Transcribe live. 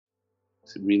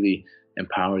It really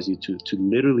empowers you to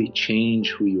literally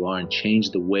change who you are and change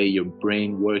the way your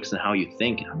brain works and how you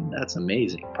think. I mean, that's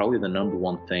amazing. Probably the number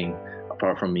one thing,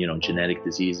 apart from, genetic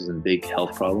diseases and big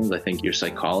health problems, I think your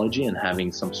psychology and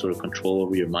having some sort of control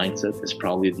over your mindset is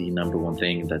probably the number one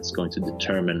thing that's going to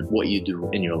determine what you do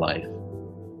in your life.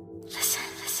 Listen.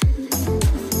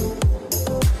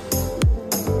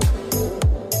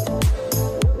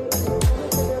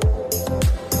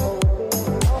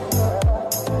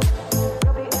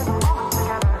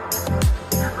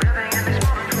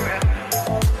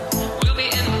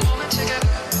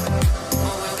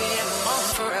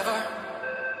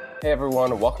 Hey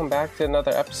everyone, welcome back to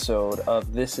another episode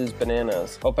of This is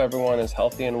Bananas. Hope everyone is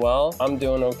healthy and well. I'm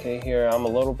doing okay here. I'm a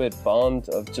little bit bummed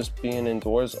of just being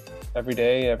indoors every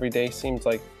day. Every day seems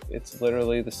like it's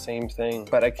literally the same thing,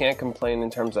 but I can't complain in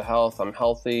terms of health. I'm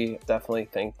healthy, definitely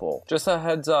thankful. Just a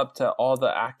heads up to all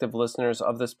the active listeners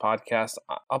of this podcast,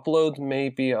 upload may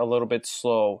be a little bit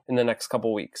slow in the next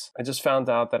couple weeks. I just found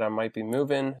out that I might be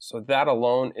moving, so that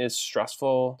alone is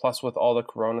stressful. Plus with all the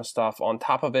corona stuff on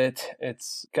top of it,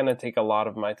 it's gonna take a lot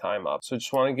of my time up. So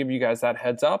just want to give you guys that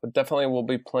heads up, but definitely will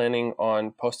be planning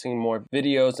on posting more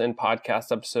videos and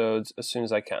podcast episodes as soon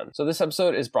as I can. So this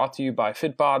episode is brought to you by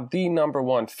Fitbod, the number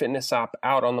one fitness app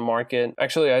out on the market.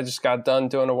 Actually, I just got done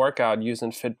doing a workout using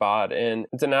Fitbod, and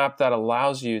it's an app that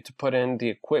allows you to put in the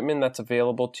equipment that's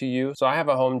available to you. So I have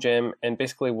a home gym, and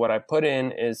basically what I put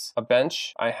in is a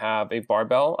bench, I have a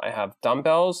barbell, I have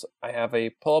dumbbells, I have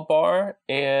a pull-up bar,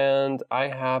 and I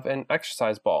have an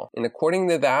exercise ball. And according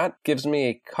to that, gives me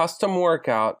a custom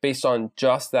workout based on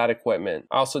just that equipment.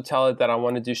 I also tell it that I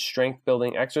want to do strength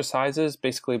building exercises,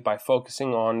 basically by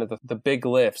focusing on the big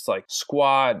lifts like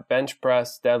squat, bench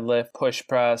press, deadlift, push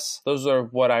press. Those are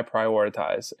what I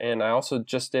prioritize. And I also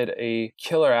just did a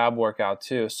killer ab workout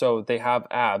too. So they have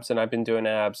abs, and I've been doing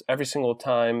abs every single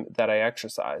time that I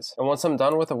exercise. And once I'm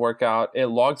done with a workout, it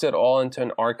logs it all into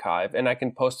an archive, and I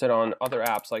can post it on other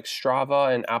apps like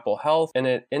Strava and Apple Health, and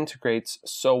it integrates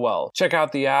so well. Check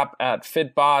out the app at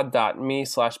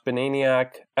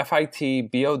fitbod.me/bananiac,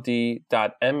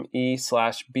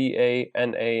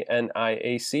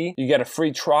 fitbod.me/BANANIAC. You get a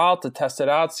free trial to test it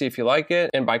out, see if you like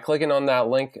it. And by clicking on that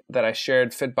link that I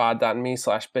shared,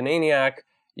 fitbod.me/bananiac,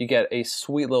 you get a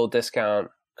sweet little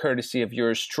discount courtesy of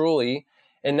yours truly.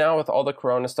 And now with all the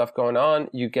corona stuff going on,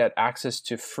 you get access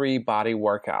to free body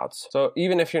workouts. So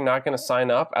even if you're not going to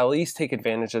sign up, at least take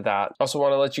advantage of that. I also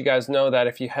want to let you guys know that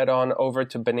if you head on over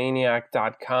to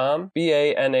bananiac.com,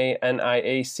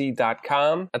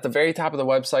 BANANIAC.com, at the very top of the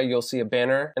website, you'll see a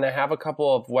banner. And I have a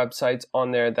couple of websites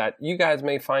on there that you guys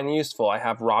may find useful. I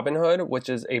have Robinhood, which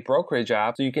is a brokerage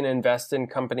app. So you can invest in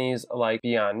companies like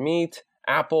Beyond Meat,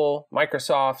 Apple,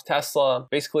 Microsoft, Tesla,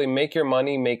 basically make your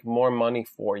money make more money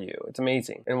for you. It's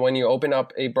amazing. And when you open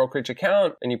up a brokerage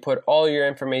account and you put all your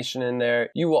information in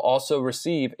there, you will also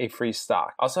receive a free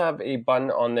stock. I also have a button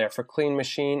on there for Clean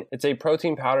Machine. It's a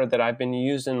protein powder that I've been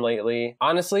using lately.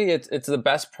 Honestly, it's the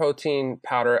best protein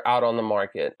powder out on the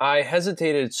market. I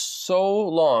hesitated so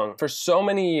long, for so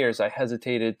many years, I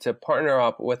hesitated to partner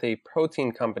up with a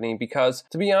protein company because,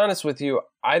 to be honest with you,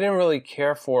 I didn't really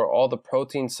care for all the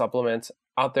protein supplements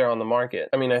out there on the market.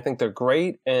 I mean, I think they're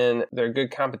great and they're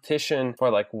good competition for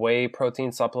like whey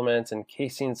protein supplements and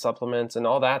casein supplements and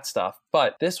all that stuff.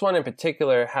 But this one in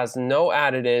particular has no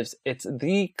additives. It's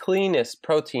the cleanest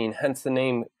protein, hence the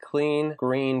name Clean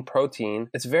Green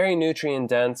Protein. It's very nutrient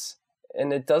dense,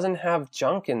 and it doesn't have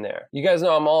junk in there. You guys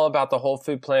know I'm all about the whole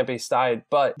food plant-based diet,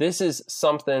 but this is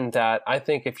something that I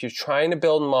think if you're trying to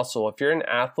build muscle, if you're an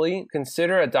athlete,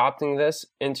 consider adopting this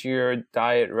into your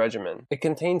diet regimen. It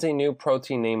contains a new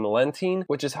protein named lentine,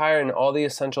 which is higher in all the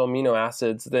essential amino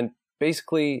acids than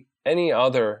basically any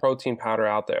other protein powder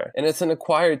out there. And it's an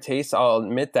acquired taste, I'll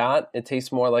admit that. It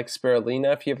tastes more like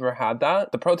spirulina if you've ever had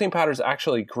that. The protein powder is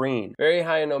actually green, very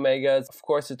high in omegas. Of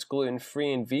course, it's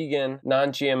gluten-free and vegan,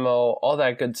 non-GMO, all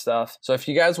that good stuff. So if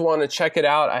you guys want to check it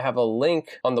out, I have a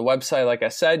link on the website. Like I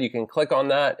said, you can click on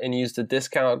that and use the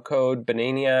discount code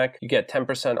BANANIAC. You get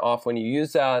 10% off when you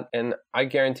use that, and I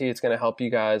guarantee it's going to help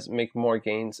you guys make more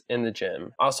gains in the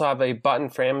gym. I also have a button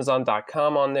for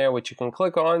Amazon.com on there, which you can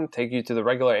click on, take you to the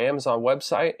regular Amazon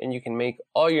website, and you can make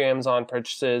all your Amazon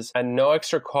purchases at no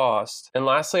extra cost. And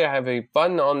lastly, I have a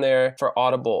button on there for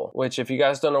Audible, which if you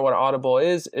guys don't know what Audible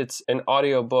is, it's an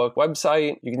audiobook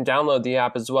website. You can download the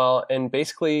app as well and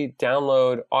basically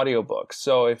download audiobooks.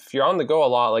 So if you're on the go a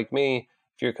lot like me,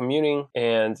 if you're commuting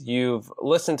and you've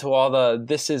listened to all the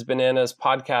This is Bananas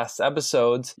podcast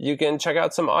episodes, you can check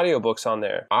out some audiobooks on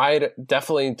there. I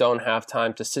definitely don't have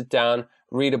time to sit down,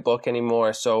 read a book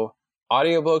anymore. So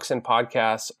audiobooks and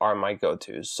podcasts are my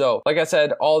go-tos. So like I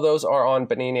said, all those are on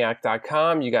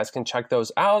Bananiac.com. You guys can check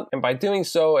those out. And by doing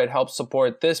so, it helps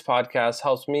support this podcast,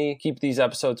 helps me keep these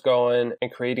episodes going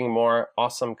and creating more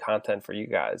awesome content for you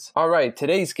guys. All right,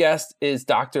 today's guest is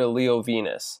Dr. Leo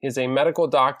Venus. He's a medical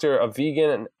doctor, a vegan,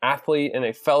 an athlete, and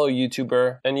a fellow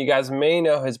YouTuber. And you guys may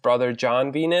know his brother,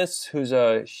 John Venus, who's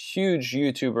a huge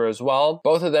YouTuber as well.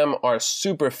 Both of them are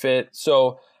super fit.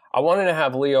 So I wanted to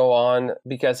have Leo on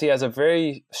because he has a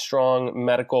very strong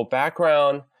medical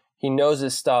background. He knows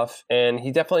his stuff, and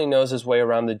he definitely knows his way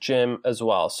around the gym as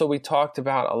well. So we talked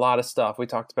about a lot of stuff. We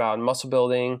talked about muscle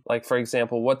building, like for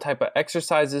example, what type of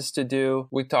exercises to do.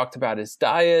 We talked about his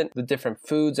diet, the different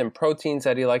foods and proteins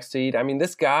that he likes to eat. I mean,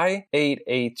 this guy ate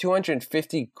a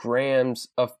 250 grams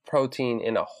of protein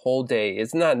in a whole day.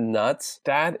 Isn't that nuts?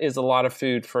 That is a lot of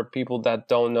food for people that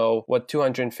don't know what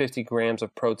 250 grams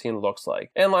of protein looks like.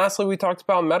 And lastly, we talked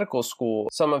about medical school,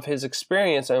 some of his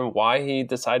experience and why he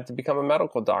decided to become a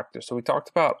medical doctor. So we talked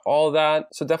about all that.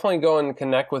 So definitely go and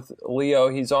connect with Leo.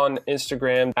 He's on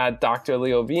Instagram at Dr.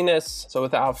 Leo Venus. So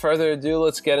without further ado,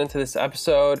 let's get into this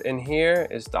episode. And here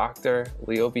is Dr.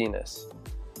 Leo Venus.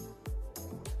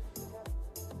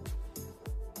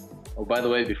 Oh, by the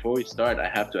way, before we start, I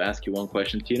have to ask you one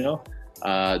question, Tino.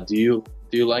 Do you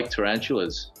like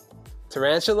tarantulas?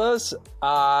 Tarantulas?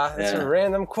 That's a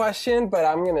random question, but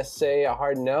I'm going to say a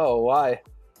hard no. Why?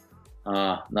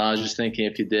 No, I was just thinking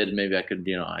if you did, maybe I could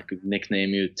nickname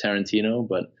you Tarantino,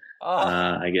 but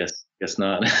I guess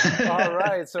not. All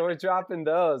right, so we're dropping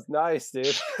those. Nice,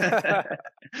 dude.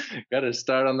 Got to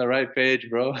start on the right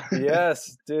page, bro.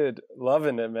 Yes, dude,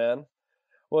 loving it, man.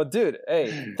 Well, dude,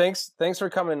 hey, thanks for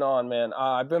coming on, man.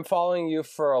 I've been following you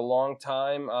for a long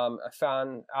time. I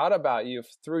found out about you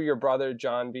through your brother,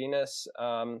 John Venus.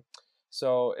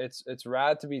 So it's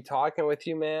rad to be talking with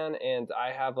you, man. And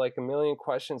I have like a million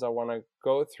questions I want to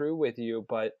go through with you,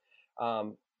 but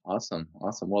Awesome.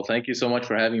 Well, thank you so much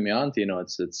for having me on, Tino.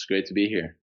 It's great to be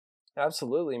here.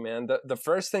 Absolutely, man. The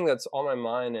first thing that's on my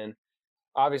mind, and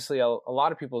obviously a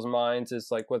lot of people's minds, is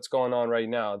like what's going on right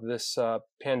now, this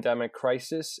pandemic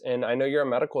crisis. And I know you're a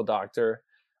medical doctor.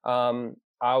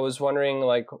 I was wondering,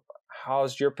 like,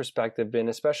 how's your perspective been,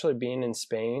 especially being in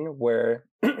Spain, where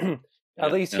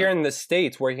at least here in the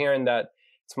States, we're hearing that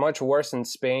it's much worse in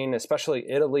Spain, especially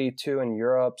Italy too, and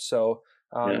Europe. So,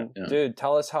 dude,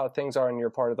 tell us how things are in your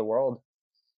part of the world.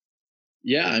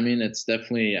 Yeah, I mean, it's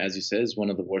definitely, as you said, it's one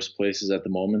of the worst places at the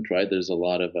moment, right? There's a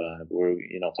lot of, we're,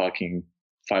 talking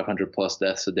 500 plus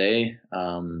deaths a day.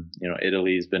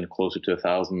 Italy's been closer to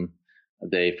 1,000 a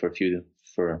day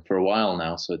for a while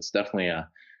now. So it's definitely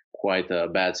quite a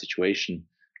bad situation.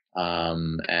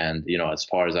 And as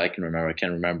far as I can remember, I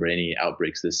can't remember any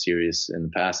outbreaks this serious in the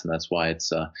past, and that's why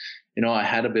it's I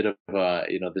had a bit of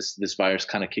this virus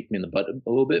kind of kicked me in the butt a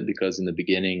little bit, because in the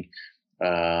beginning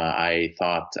I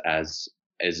thought, as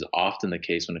is often the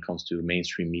case when it comes to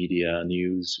mainstream media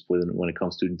news, when it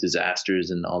comes to disasters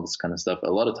and all this kind of stuff,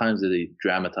 a lot of times they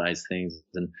dramatize things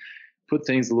and put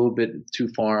things a little bit too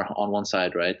far on one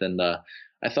side, right? And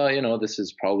I thought, this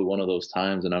is probably one of those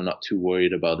times, and I'm not too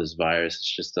worried about this virus.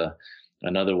 It's just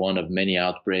another one of many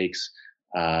outbreaks.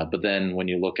 But then when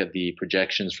you look at the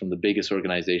projections from the biggest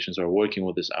organizations who are working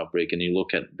with this outbreak, and you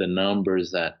look at the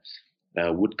numbers that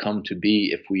would come to be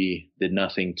if we did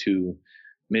nothing to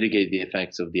mitigate the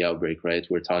effects of the outbreak, right?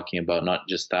 We're talking about not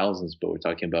just thousands, but we're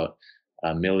talking about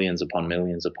millions upon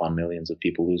millions upon millions of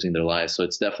people losing their lives. So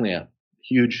it's definitely a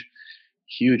huge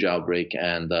outbreak,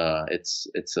 and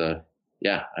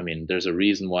there's a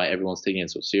reason why everyone's taking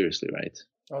it so seriously, right?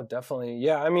 Oh, definitely.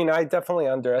 Yeah, I mean, I definitely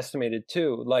underestimated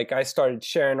too. Like, I started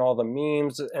sharing all the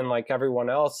memes, and like everyone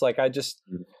else, like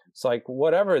it's like,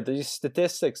 whatever, these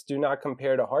statistics do not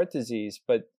compare to heart disease.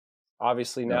 But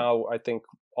obviously now I think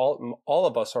all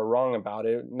of us are wrong about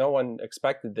it. No one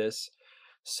expected this.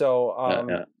 So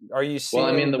are you seeing...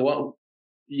 Well, I mean,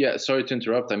 sorry to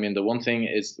interrupt. I mean, the one thing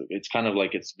is, it's kind of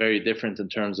like, it's very different in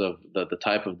terms of the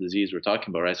type of disease we're talking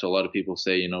about, right? So a lot of people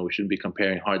say, we shouldn't be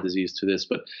comparing heart disease to this,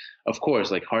 but of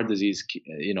course, like, heart disease,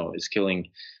 is killing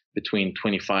between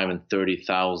 25 and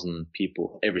 30,000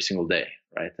 people every single day,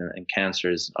 right? And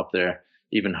cancer is up there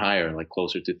even higher, like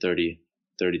closer to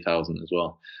 30,000 as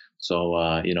well. So,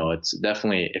 it's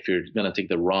definitely, if you're going to take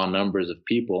the raw numbers of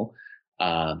people,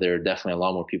 there are definitely a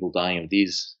lot more people dying of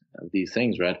these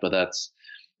things, right? But that's,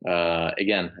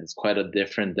 again, it's quite a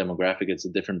different demographic. It's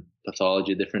a different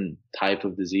pathology, a different type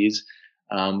of disease.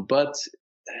 But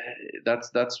that's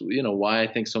why I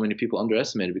think so many people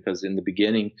underestimate it, because in the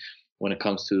beginning, when it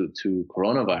comes to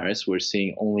coronavirus, we're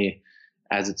seeing only,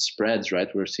 as it spreads, right?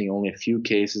 We're seeing only a few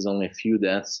cases, only a few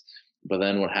deaths. But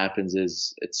then what happens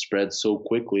is it spreads so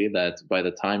quickly that by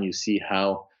the time you see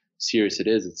how serious it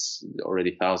is, it's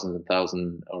already thousands and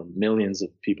thousands or millions of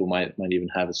people might even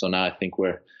have it. So now I think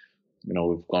we've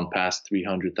gone past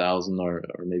 300,000 or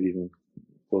maybe even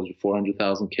close to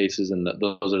 400,000 cases, and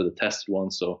those are the tested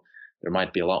ones. So there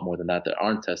might be a lot more than that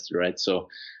aren't tested, right? So,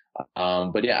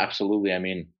 but yeah, absolutely. I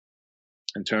mean,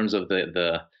 in terms of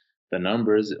the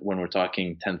numbers, when we're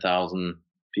talking 10,000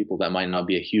 people, that might not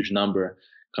be a huge number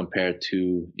compared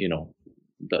to,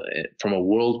 from a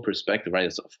world perspective, right?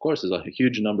 It's, of course, there's a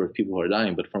huge number of people who are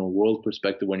dying, but from a world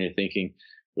perspective, when you're thinking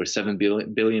we're 7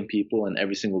 billion people and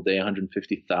every single day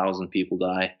 150,000 people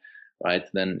die, right?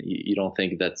 Then you don't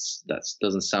think that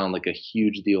doesn't sound like a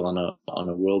huge deal on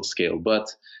a world scale. But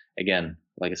again,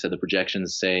 like I said, the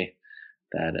projections say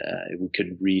that we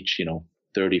could reach,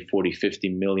 30, 40, 50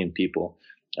 million people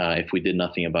if we did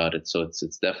nothing about it. So it's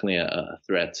definitely a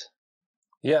threat.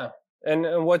 Yeah.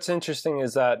 And what's interesting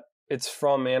is that it's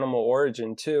from animal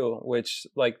origin too, which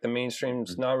like the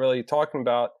mainstream's not really talking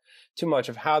about too much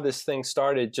of how this thing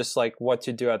started, just like what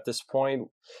to do at this point.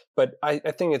 But I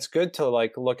think it's good to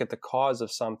like look at the cause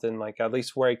of something, like at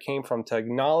least where it came from, to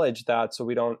acknowledge that so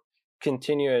we don't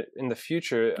continue it in the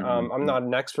future. I'm not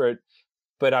an expert,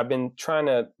 but I've been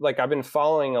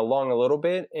following along a little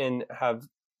bit and have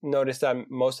noticed that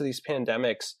most of these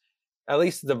pandemics, at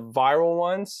least the viral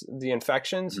ones, the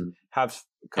infections, have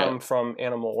come from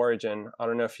animal origin. I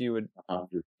don't know if you would.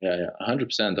 100%.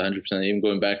 Even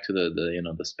going back to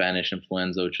the Spanish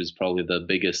influenza, which is probably the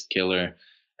biggest killer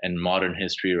in modern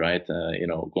history, right?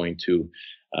 Going to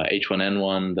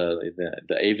H1N1,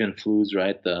 the avian flus,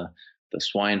 right? The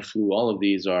swine flu. All of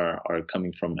these are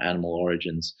coming from animal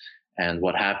origins. And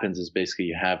what happens is basically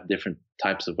you have different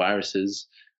types of viruses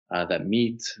that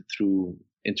meet through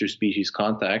interspecies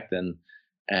contact, and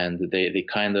they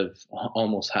kind of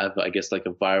almost have, I guess, like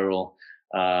a viral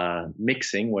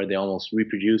mixing where they almost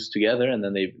reproduce together, and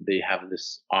then they have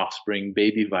this offspring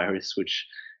baby virus, which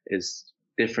is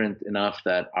different enough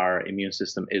that our immune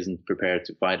system isn't prepared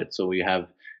to fight it. So we have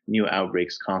new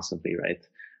outbreaks constantly,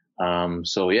 right?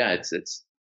 So yeah, it's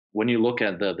when you look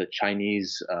at the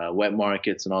Chinese wet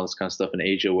markets and all this kind of stuff in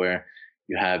Asia, where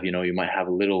you have, you might have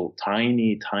a little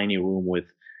tiny room with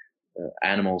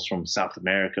animals from South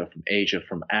America, from Asia,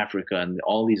 from Africa, and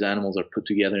all these animals are put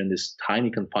together in this tiny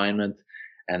confinement,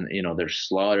 and they're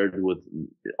slaughtered with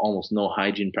almost no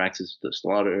hygiene practice.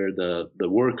 The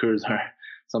workers are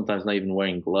sometimes not even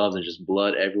wearing gloves, and just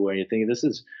blood everywhere. You're thinking, this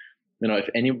is, if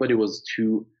anybody was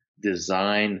to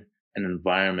design an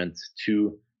environment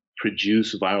to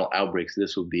produce viral outbreaks,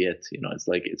 this would be it.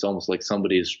 It's almost like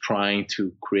somebody is trying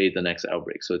to create the next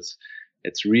outbreak. So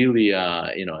it's really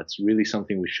it's really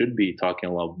something we should be talking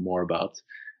a lot more about.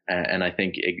 And I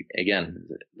think, again,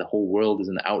 the whole world is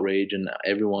in outrage and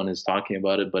everyone is talking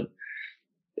about it, but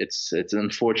it's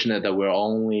unfortunate that we're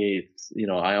only,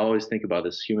 I always think about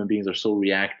this, human beings are so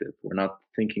reactive. We're not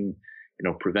thinking,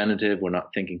 preventative. We're not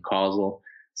thinking causal.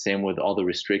 Same with all the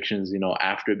restrictions,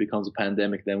 after it becomes a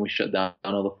pandemic, then we shut down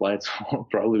all the flights.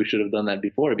 Probably we should have done that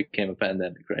before it became a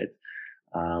pandemic, right?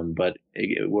 But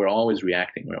we're always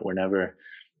reacting. We're never,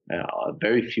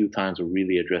 very few times we're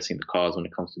really addressing the cause when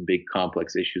it comes to big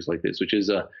complex issues like this, which is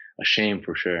a shame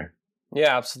for sure.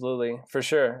 Yeah, absolutely. For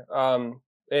sure.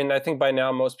 And I think by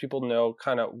now most people know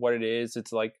kind of what it is.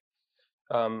 It's like,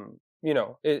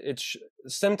 it's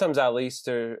symptoms, at least,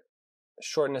 are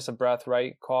shortness of breath,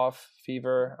 right? Cough,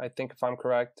 fever, I think, if I'm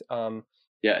correct.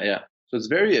 Yeah. So it's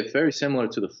very similar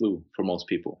to the flu for most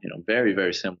people, very,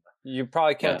 very similar. You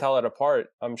probably can't tell it apart,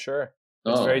 I'm sure.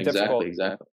 It's very difficult.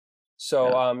 Exactly.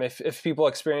 So if people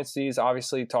experience these,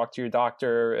 obviously talk to your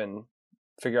doctor and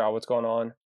figure out what's going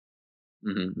on.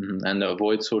 And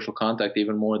avoid social contact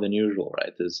even more than usual,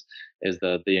 right? Is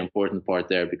the important part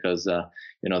there, because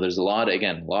there's a lot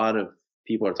of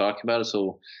people are talking about it.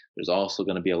 So there's also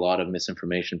going to be a lot of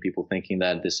misinformation, people thinking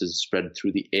that this is spread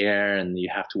through the air and you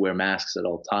have to wear masks at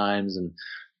all times, and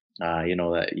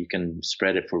that you can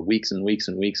spread it for weeks and weeks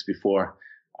and weeks before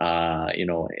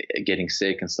getting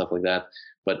sick and stuff like that.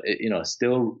 But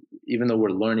still, even though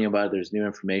we're learning about it, there's new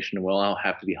information. We'll all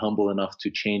have to be humble enough to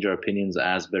change our opinions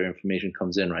as better information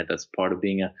comes in, right? That's part of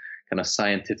being a kind of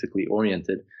scientifically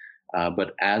oriented.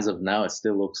 But as of now, it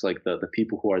still looks like the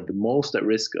people who are the most at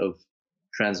risk of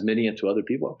transmitting it to other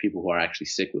people are people who are actually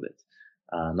sick with it,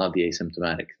 not the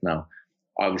asymptomatic. Now,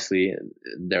 obviously,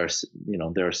 there's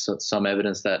some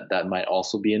evidence that might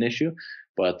also be an issue,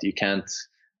 but you can't.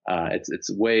 It's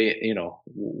way,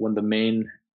 when the main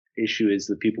issue is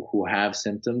the people who have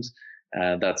symptoms,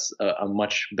 that's a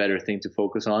much better thing to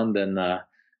focus on than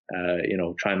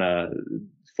trying to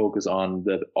focus on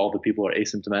all the people are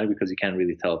asymptomatic, because you can't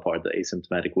really tell apart the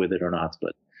asymptomatic with it or not.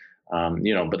 But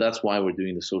but that's why we're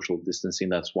doing the social distancing.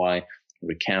 That's why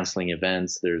we're canceling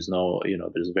events. There's no,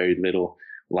 there's very little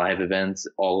live events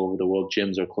all over the world.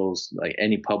 Gyms are closed. Like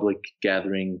any public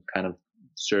gathering kind of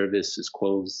service is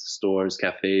closed. Stores,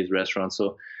 cafes, restaurants.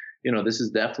 So, this is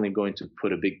definitely going to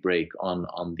put a big break on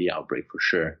the outbreak for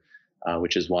sure.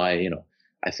 Which is why,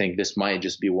 I think this might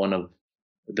just be one of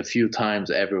the few times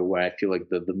ever where I feel like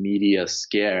the media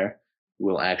scare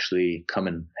will actually come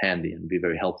in handy and be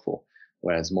very helpful.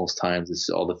 Whereas most times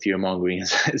all the fear mongering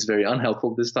is very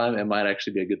unhelpful. This time it might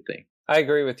actually be a good thing. I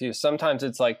agree with you. Sometimes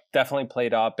it's like definitely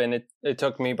played up, and it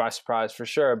took me by surprise for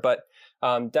sure. But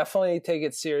definitely take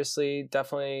it seriously.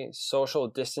 Definitely social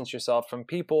distance yourself from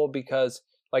people, because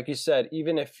like you said,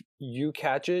 even if you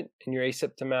catch it and you're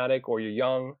asymptomatic or you're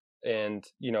young and,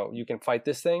 you can fight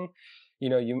this thing,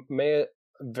 you may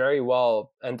very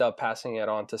well end up passing it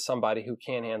on to somebody who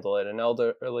can't handle it, an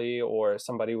elderly or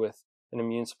somebody with an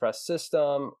immune suppressed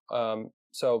system.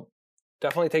 So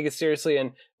definitely take it seriously,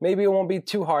 and maybe it won't be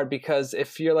too hard, because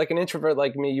if you're like an introvert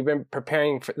like me, you've been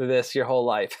preparing for this your whole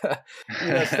life.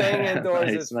 Staying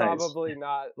indoors is probably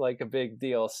not like a big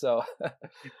deal. So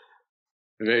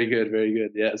very good, very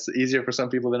good. Yeah, it's easier for some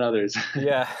people than others.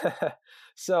 Yeah.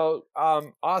 So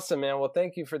awesome, man. Well,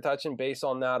 thank you for touching base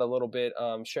on that a little bit,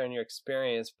 sharing your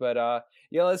experience. But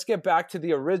let's get back to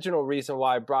the original reason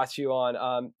why I brought you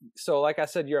on. So like I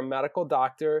said, you're a medical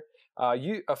doctor,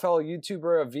 you a fellow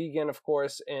YouTuber, a vegan, of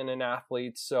course, and an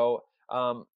athlete. So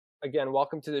again,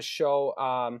 welcome to the show.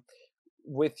 I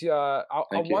wanted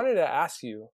to ask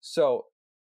you, so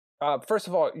first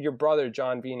of all, your brother,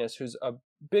 Jon Venus, who's a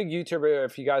big YouTuber.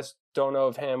 If you guys don't know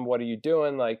of him, what are you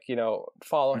doing? Like,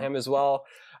 follow him as well.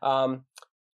 Follow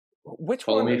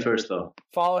me first, though.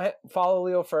 Follow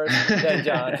Leo first, then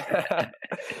Jon.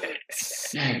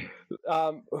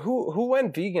 Who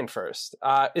went vegan first?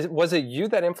 Was it you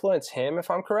that influenced him, if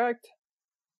I'm correct?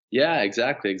 Yeah,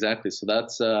 exactly. So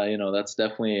that's that's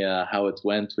definitely how it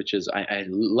went. Which is, I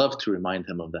love to remind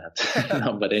him of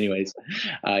that. But anyways,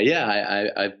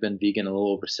 I've been vegan a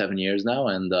little over 7 years now,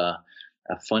 and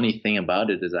a funny thing about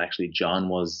it is actually Jon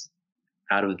was,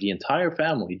 out of the entire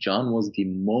family, Jon was the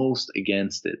most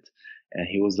against it, and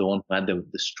he was the one who had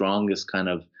the strongest kind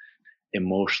of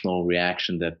emotional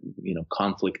reaction, that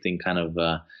conflicting kind of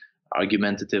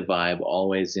argumentative vibe.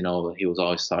 Always, he was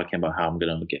always talking about how I'm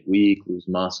gonna get weak, lose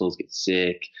muscles, get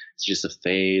sick. It's just a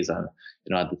phase.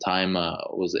 At the time,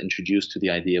 was introduced to the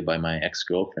idea by my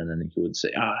ex-girlfriend, and he would say,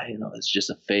 it's just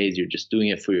a phase. You're just doing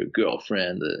it for your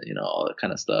girlfriend, all that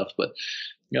kind of stuff. But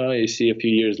you see, a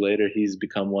few years later, he's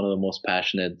become one of the most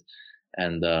passionate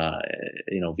and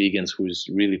vegans who's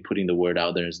really putting the word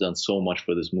out there, and has done so much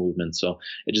for this movement. So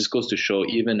it just goes to show,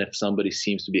 even if somebody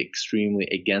seems to be extremely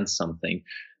against something,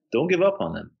 don't give up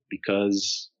on them,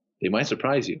 because they might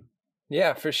surprise you.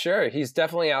 Yeah, for sure. He's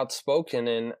definitely outspoken.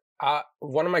 And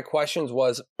one of my questions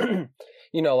was, a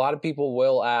lot of people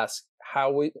will ask,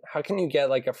 how can you get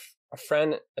like a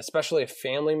friend, especially a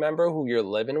family member who you're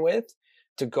living with,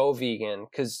 to go vegan?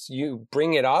 Because you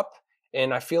bring it up,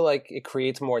 and I feel like it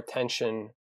creates more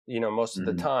tension, most of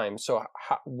the time. So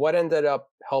what ended up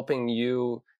helping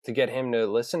you to get him to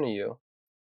listen to you?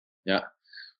 Yeah.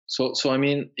 So I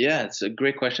mean, yeah, it's a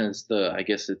great question. That's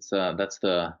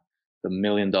the $1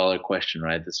 million question,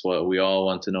 right? That's what we all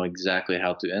want to know, exactly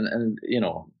how to, and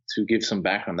to give some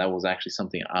background, that was actually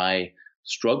something I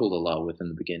struggled a lot with in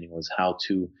the beginning, was how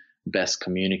to best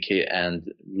communicate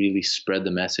and really spread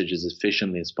the message as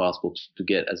efficiently as possible to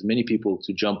get as many people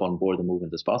to jump on board the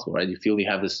movement as possible, right? You feel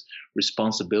you have this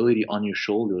responsibility on your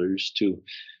shoulders to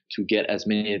get as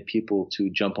many people to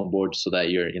jump on board, so that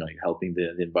you're helping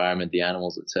the environment, the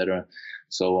animals, etc.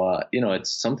 So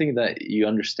it's something that you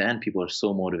understand. People are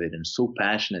so motivated and so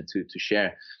passionate to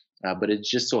share, but it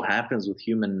just so happens with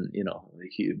human,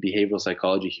 behavioral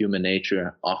psychology, human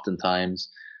nature, oftentimes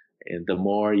the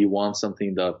more you want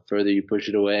something, the further you push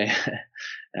it away,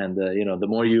 and the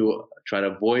more you try to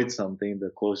avoid something, the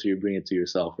closer you bring it to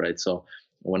yourself, right? So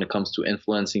when it comes to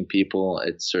influencing people,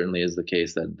 it certainly is the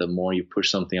case that the more you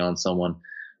push something on someone,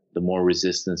 the more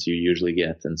resistance you usually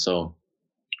get. And so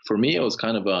for me, it was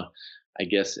kind of a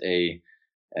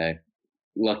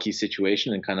lucky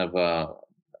situation, and kind of I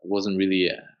wasn't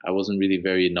really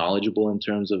very knowledgeable in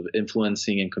terms of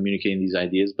influencing and communicating these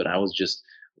ideas, but I was just,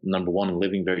 number one,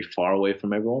 living very far away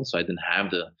from everyone, so I didn't have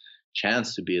the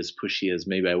chance to be as pushy as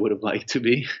maybe I would have liked to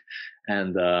be.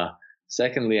 And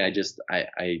secondly, I guess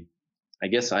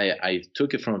I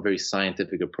took it from a very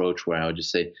scientific approach, where I would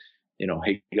just say,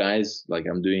 hey guys, like,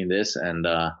 I'm doing this, and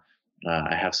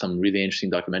I have some really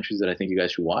interesting documentaries that I think you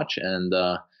guys should watch, and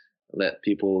let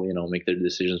people, make their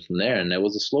decisions from there. And it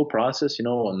was a slow process.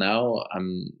 Now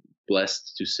I'm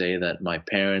blessed to say that my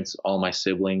parents, all my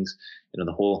siblings,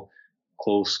 the whole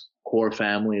close core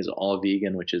family is all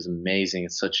vegan, which is amazing.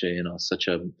 It's such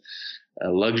a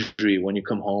luxury when you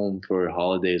come home for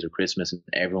holidays or Christmas and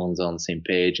everyone's on the same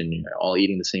page and you're all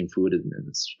eating the same food. And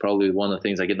it's probably one of the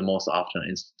things I get the most often on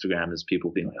Instagram is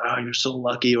people being like, "Oh, you're so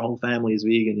lucky, your whole family is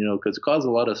vegan," because it causes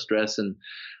a lot of stress and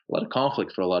a lot of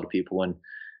conflict for a lot of people when,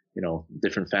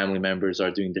 different family members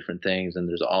are doing different things and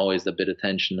there's always a bit of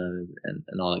tension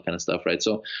and all that kind of stuff, right?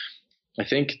 So I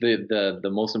think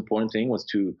the most important thing was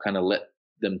to kind of let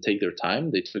them take their time.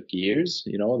 They took years,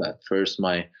 that first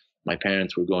my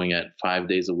parents were going at 5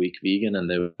 days a week vegan and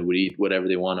they would eat whatever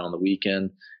they wanted on the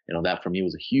weekend. That for me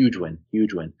was a huge win,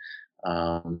 huge win.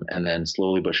 And then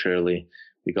slowly but surely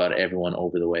we got everyone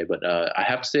over the way. But I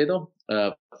have to say though,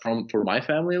 for my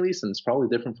family at least, and it's probably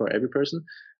different for every person,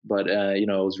 but it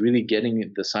was really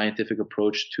getting the scientific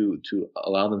approach to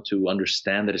allow them to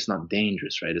understand that it's not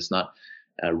dangerous, right? It's not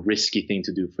a risky thing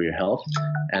to do for your health,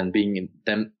 and being in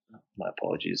them. My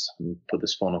apologies. Let me put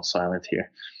this phone on silent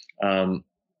here.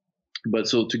 But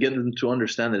so to get them to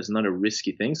understand that it's not a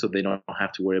risky thing, so they don't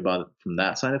have to worry about it from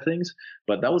that side of things.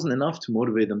 But that wasn't enough to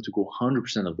motivate them to go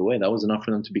 100% of the way. That was enough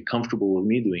for them to be comfortable with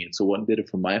me doing it. So what did it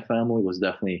for my family was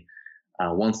definitely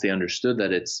once they understood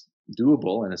that it's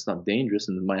doable and it's not dangerous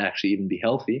and it might actually even be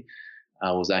healthy,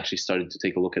 I was actually starting to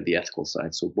take a look at the ethical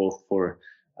side. So both for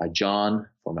John,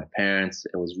 for my parents,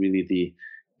 it was really the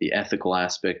ethical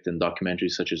aspect, and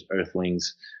documentaries such as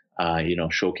Earthlings,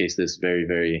 showcase this very,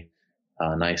 very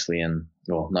nicely. And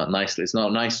well, not nicely, it's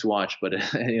not nice to watch, but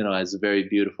it's a very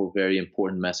beautiful, very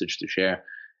important message to share.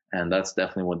 And that's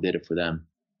definitely what did it for them.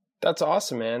 That's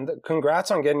awesome, man.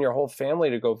 Congrats on getting your whole family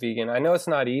to go vegan. I know it's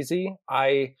not easy.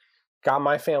 I got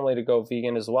my family to go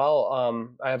vegan as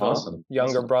well. I have a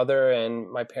younger brother, and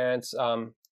my parents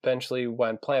eventually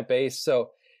went plant-based.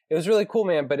 So it was really cool,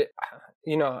 man. But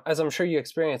as I'm sure you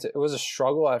experienced, it was a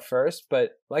struggle at first.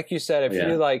 But like you said, if you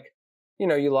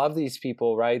you love these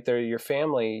people, right? They're your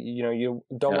family. You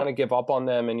don't want to give up on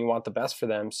them, and you want the best for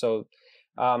them. So,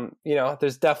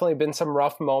 there's definitely been some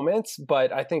rough moments,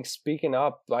 but I think speaking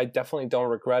up, I definitely don't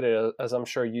regret it, as I'm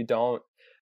sure you don't.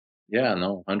 Yeah,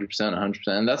 no, 100%, 100%.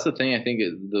 And that's the thing. I think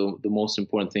the most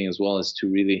important thing as well is to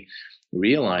really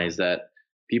realize that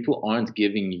people aren't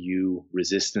giving you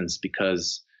resistance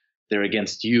because they're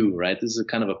against you, right? This is a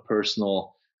kind of a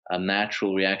personal, a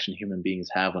natural reaction human beings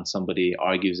have when somebody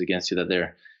argues against you, that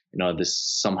they're, this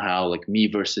somehow like me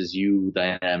versus you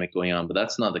dynamic going on. But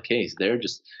that's not the case.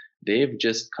 They've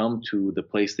just come to the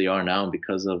place they are now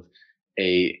because of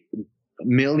a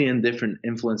million different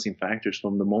influencing factors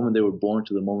from the moment they were born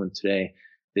to the moment today.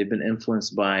 They've been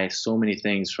influenced by so many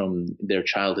things from their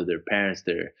childhood, their parents,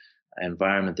 their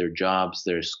environment, their jobs,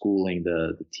 their schooling,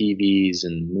 the TVs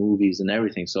and movies and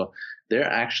everything. So they're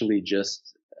actually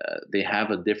just, they have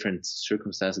a different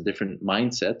circumstance, a different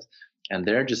mindset, and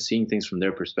they're just seeing things from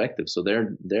their perspective. So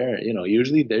they're,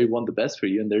 usually they want the best for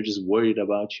you, and they're just worried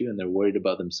about you, and they're worried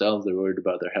about themselves. They're worried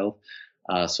about their health.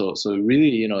 So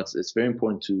really, it's very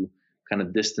important to kind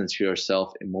of distance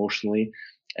yourself emotionally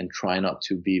and try not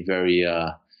to be very,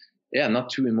 not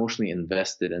too emotionally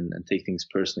invested and take things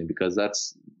personally, because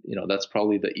that's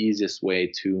probably the easiest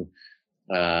way to,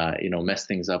 mess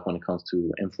things up when it comes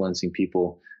to influencing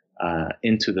people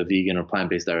into the vegan or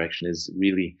plant-based direction, is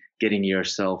really getting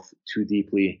yourself too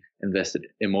deeply invested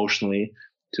emotionally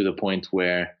to the point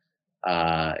where,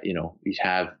 you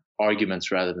have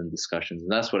arguments rather than discussions. And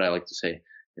that's what I like to say.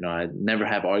 I never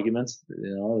have arguments.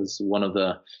 It's one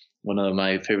of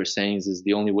my favorite sayings is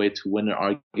the only way to win an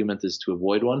argument is to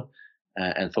avoid one,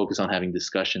 and focus on having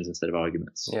discussions instead of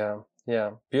arguments.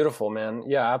 Yeah. Beautiful, man.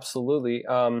 Yeah, absolutely.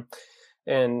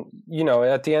 And,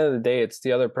 at the end of the day, it's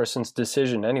the other person's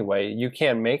decision anyway. You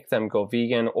can't make them go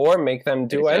vegan or make them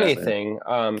do anything,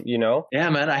 Yeah,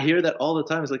 man, I hear that all the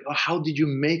time. It's like, oh, how did you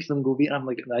make them go vegan? I'm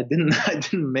like, I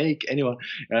didn't make anyone.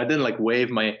 And I didn't like wave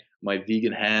my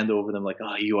vegan hand over them like,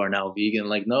 oh, you are now vegan.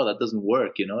 Like, no, that doesn't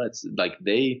work. It's like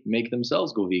they make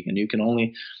themselves go vegan. You can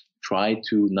only try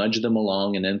to nudge them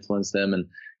along and influence them and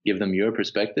give them your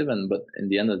perspective. But in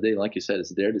the end of the day, like you said,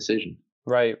 it's their decision.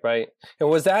 Right. And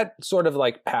was that sort of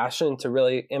like passion to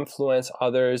really influence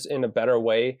others in a better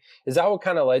way? Is that what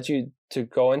kind of led you to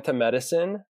go into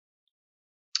medicine?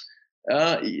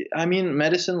 I mean,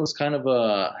 medicine was kind of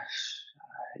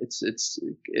it's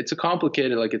a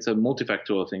complicated, like it's a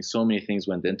multifactorial thing. So many things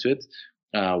went into it.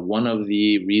 One of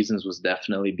the reasons was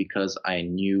definitely because I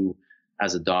knew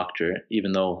as a doctor,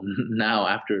 even though now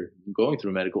after going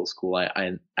through medical school,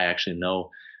 I actually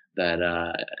know that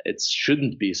it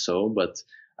shouldn't be so, but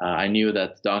I knew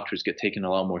that doctors get taken a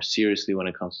lot more seriously when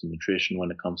it comes to nutrition, when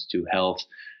it comes to health.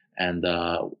 And,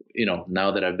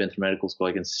 now that I've been through medical school,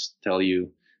 I can tell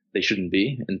you they shouldn't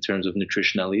be, in terms of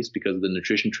nutrition, at least, because the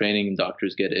nutrition training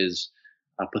doctors get is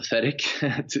pathetic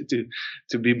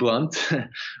to be blunt.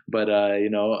 But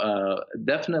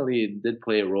definitely did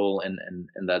play a role in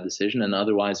that decision. And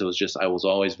otherwise, I was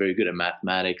always very good at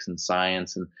mathematics and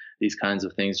science, and these kinds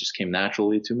of things just came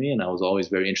naturally to me. And I was always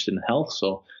very interested in health,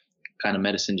 so kind of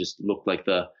medicine just looked like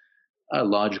the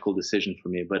logical decision for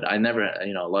me. But I never,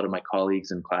 a lot of my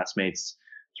colleagues and classmates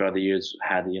throughout the years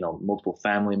had, multiple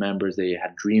family members. They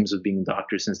had dreams of being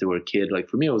doctors since they were a kid. Like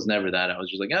for me, it was never that. I was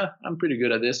just like, I'm pretty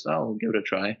good at this. I'll give it a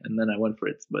try. And then I went for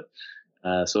it. But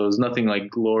so it was nothing like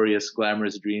glorious,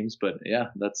 glamorous dreams. But yeah,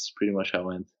 that's pretty much how it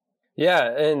went.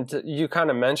 Yeah, and you kind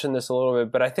of mentioned this a little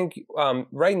bit, but I think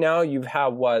right now you've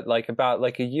had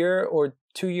about a year or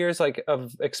 2 years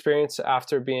of experience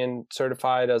after being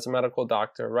certified as a medical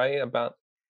doctor, right? About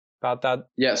that.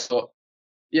 Yeah. So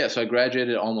I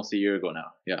graduated almost a year ago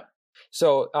now. Yeah.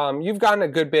 So you've gotten a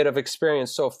good bit of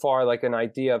experience so far, like an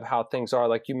idea of how things are.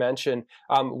 Like you mentioned,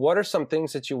 what are some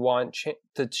things that you want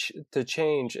to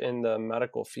change in the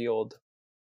medical field?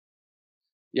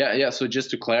 Yeah. So just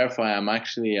to clarify, I'm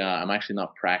actually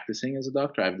not practicing as a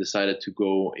doctor. I've decided to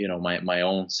go, my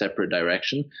own separate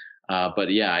direction. But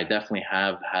yeah, I definitely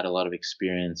have had a lot of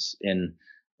experience in,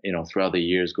 throughout the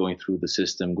years, going through the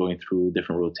system, going through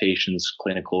different rotations,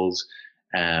 clinicals,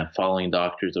 following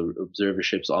doctors,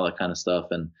 observerships, all that kind of stuff.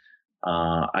 And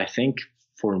I think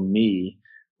for me,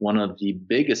 one of the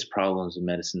biggest problems of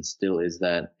medicine still is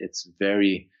that it's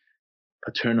very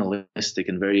paternalistic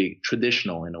and very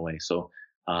traditional in a way. So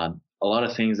a lot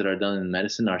of things that are done in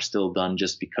medicine are still done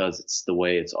just because it's the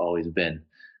way it's always been,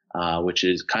 which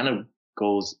is kind of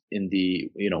goes in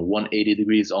the 180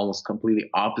 degrees, almost completely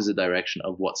opposite direction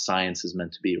of what science is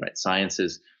meant to be. Right? Science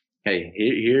is, hey,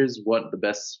 here's what the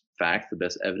best fact, the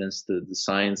best evidence, the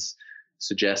science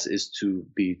suggests is to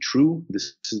be true.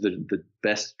 This is the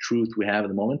best truth we have at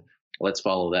the moment. Let's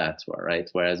follow that, right?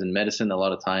 Whereas in medicine, a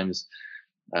lot of times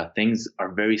things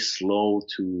are very slow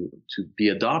to be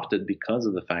adopted because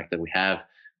of the fact that we have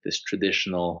this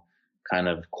traditional kind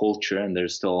of culture, and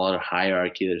there's still a lot of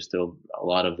hierarchy. There's still a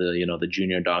lot of the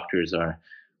junior doctors are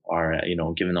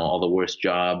given all the worst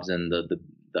jobs, and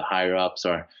the higher ups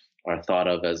are thought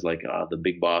of as like the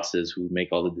big bosses who make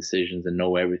all the decisions and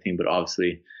know everything, but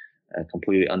obviously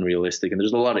completely unrealistic. And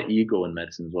there's a lot of ego in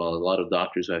medicine as well. A lot of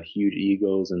doctors who have huge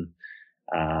egos, and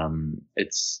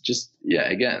it's just,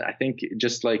 again, I think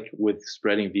just like with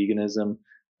spreading veganism,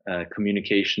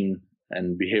 communication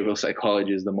and behavioral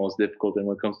psychology is the most difficult. And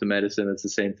when it comes to medicine, it's the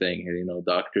same thing.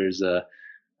 Doctors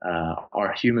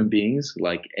are human beings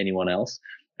like anyone else,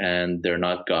 and they're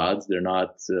not gods. They're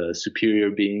not superior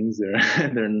beings.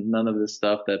 They're none of this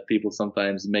stuff that people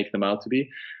sometimes make them out to be.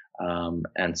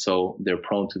 And so they're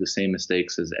prone to the same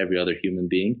mistakes as every other human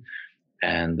being.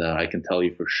 And I can tell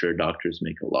you for sure, doctors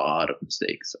make a lot of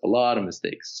mistakes.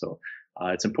 So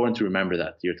it's important to remember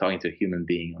that you're talking to a human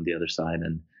being on the other side.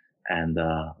 And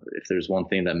if there's one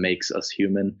thing that makes us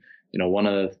human, one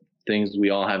of the things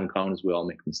we all have in common is we all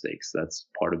make mistakes. That's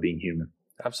part of being human.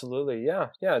 Absolutely. Yeah.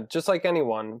 Just like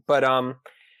anyone. But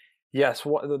yes,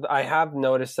 I have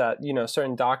noticed that,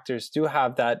 certain doctors do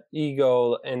have that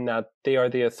ego and that they are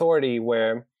the authority,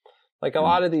 where like a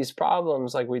lot of these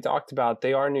problems, like we talked about,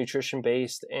 they are nutrition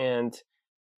based. And,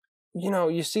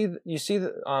 you see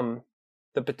the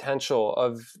potential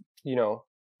of,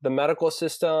 the medical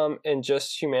system and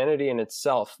just humanity in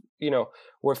itself.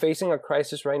 We're facing a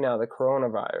crisis right now, the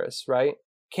coronavirus, right?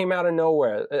 Came out of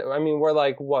nowhere. I mean, we're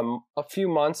like, a few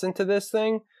months into this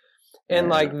thing? And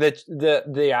like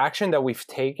the action that we've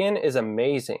taken is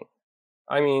amazing.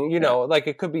 I mean, like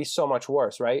it could be so much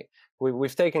worse, right?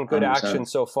 We've taken good 100%. action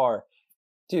so far.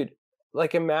 Dude,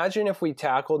 like imagine if we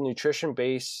tackled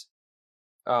nutrition-based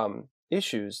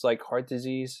issues like heart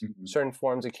disease, certain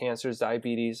forms of cancers,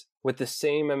 diabetes, with the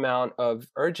same amount of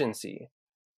urgency.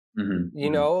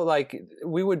 Like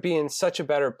we would be in such a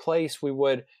better place. We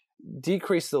would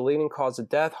decrease the leading cause of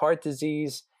death, heart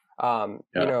disease,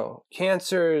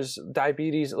 cancers,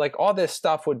 diabetes, like all this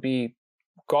stuff would be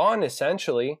gone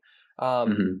essentially.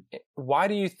 Why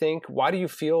do you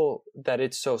feel that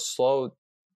it's so slow,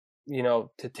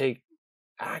 to take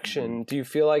action? Do you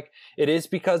feel like it is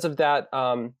because of that,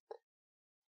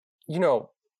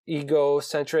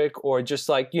 egocentric, or just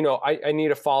like, I need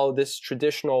to follow this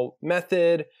traditional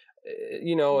method,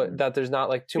 that there's not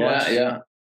like too much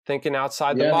thinking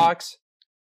outside the box?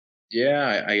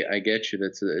 Yeah, I get you.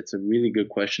 It's a really good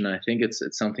question. I think it's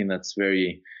something that's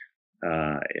very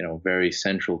very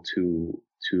central to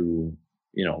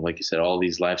like you said, all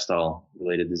these lifestyle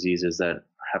related diseases that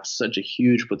have such a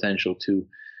huge potential to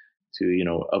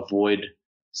avoid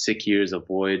sick years,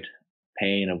 avoid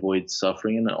pain, avoid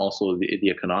suffering, and also the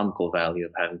economical value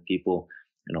of having people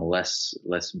less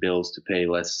bills to pay,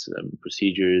 less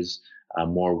procedures,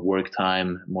 more work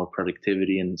time, more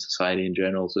productivity in society in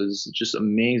general. So it's just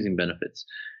amazing benefits,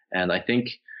 and I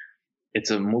think it's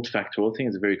a multifactorial thing.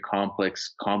 It's a very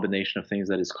complex combination of things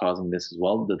that is causing this as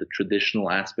well. The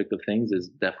traditional aspect of things is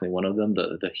definitely one of them.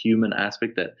 The human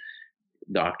aspect, that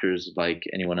doctors, like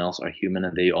anyone else, are human,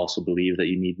 and they also believe that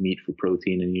you need meat for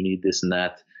protein and you need this and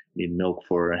that. You need milk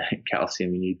for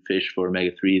calcium. You need fish for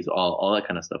omega-3s, all that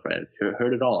kind of stuff, right? I've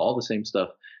heard it all the same stuff.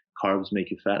 Carbs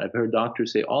make you fat. I've heard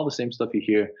doctors say all the same stuff you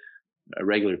hear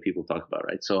regular people talk about,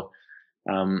 right? So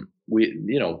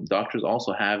doctors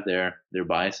also have their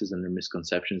biases and their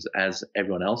misconceptions as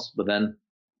everyone else. But then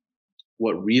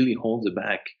what really holds it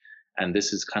back, and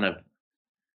this is kind of,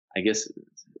 I guess,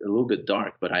 a little bit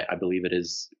dark, but I believe it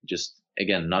is just,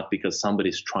 again, not because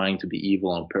somebody's trying to be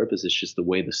evil on purpose. It's just the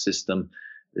way the system,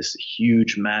 this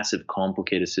huge, massive,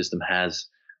 complicated system has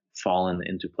fallen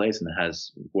into place and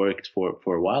has worked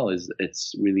for a while.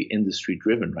 It's really industry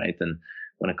driven, right? And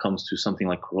when it comes to something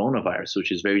like coronavirus,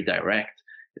 which is very direct,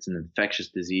 it's an infectious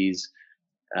disease.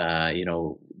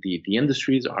 The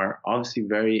industries are obviously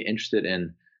very interested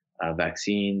in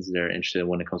vaccines. They're interested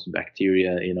when it comes to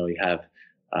bacteria. You have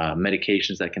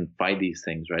medications that can fight these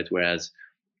things, right? Whereas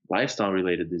lifestyle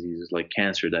related diseases like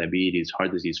cancer, diabetes,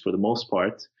 heart disease, for the most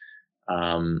part,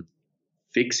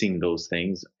 fixing those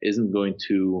things isn't going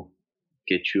to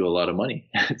get you a lot of money.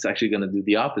 It's actually going to do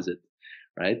the opposite,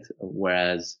 right?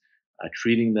 Whereas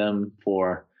treating them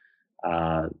for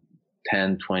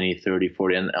 10, 20, 30,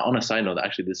 40. And on a side note,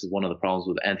 actually, this is one of the problems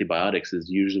with antibiotics is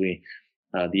usually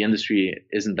the industry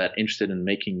isn't that interested in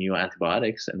making new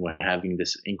antibiotics. And we're having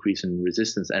this increase in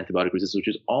antibiotic resistance, which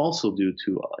is also due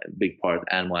to a big part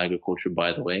animal agriculture,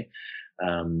 by the way,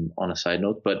 on a side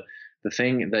note. But the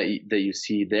thing that you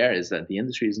see there is that the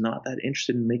industry is not that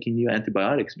interested in making new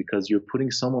antibiotics because you're putting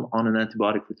someone on an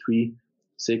antibiotic for 3,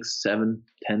 6, 7,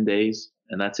 10 days,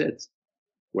 and that's it.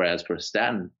 Whereas for a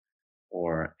statin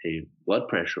or a blood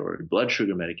pressure or a blood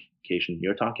sugar medication,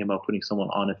 you're talking about putting someone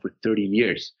on it for 30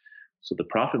 years. So the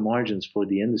profit margins for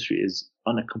the industry is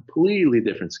on a completely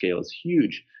different scale. It's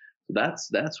huge. That's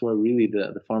where really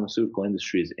the pharmaceutical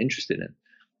industry is interested in,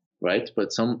 right?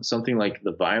 But something like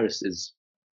the virus is,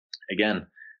 again,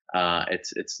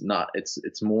 it's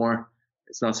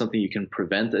not something you can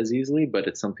prevent as easily, but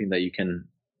it's something that you can,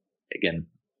 again,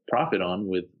 profit on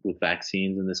with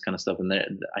vaccines and this kind of stuff. And there,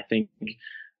 I think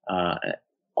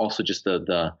also just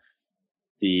the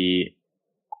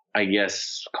I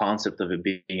guess concept of it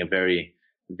being a very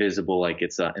visible, like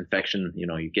it's an infection,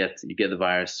 you get the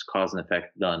virus, cause and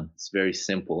effect, done. It's very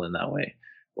simple in that way.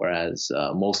 Whereas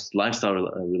most lifestyle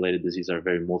related diseases are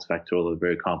very multifactorial,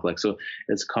 very complex. So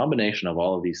it's a combination of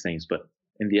all of these things. But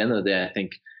in the end of the day, I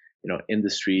think,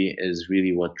 industry is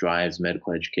really what drives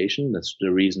medical education. That's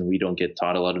the reason we don't get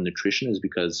taught a lot of nutrition, is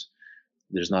because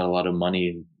there's not a lot of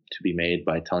money to be made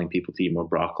by telling people to eat more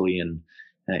broccoli and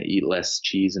eat less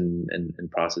cheese and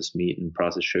processed meat and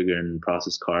processed sugar and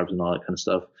processed carbs and all that kind of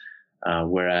stuff.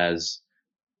 Whereas,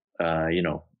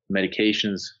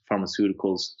 medications,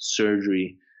 pharmaceuticals,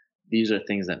 surgery, these are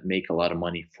things that make a lot of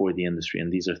money for the industry.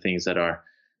 And these are things that are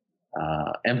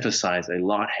emphasized a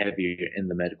lot heavier in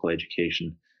the medical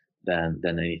education than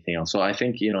anything else. So I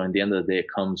think, in the end of the day, it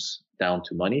comes down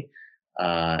to money.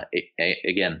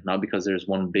 Again, not because there's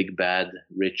one big bad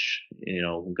rich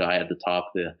guy at the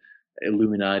top, the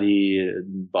Illuminati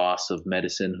boss of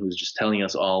medicine, who's just telling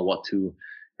us all what to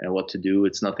do.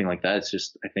 It's nothing like that. It's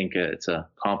just, I think it's a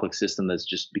complex system that's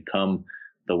just become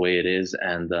the way it is.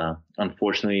 And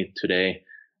unfortunately today,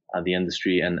 the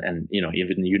industry and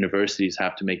even the universities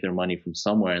have to make their money from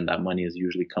somewhere, and that money is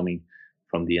usually coming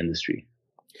from the industry.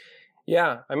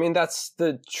 Yeah, I mean, that's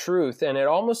the truth. And it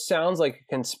almost sounds like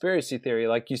a conspiracy theory.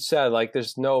 Like you said, like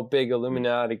there's no big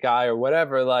Illuminati guy or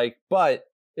whatever, but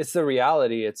it's the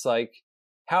reality. It's like,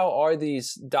 how are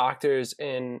these doctors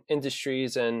and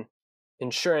industries and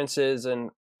insurances and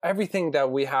everything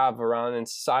that we have around in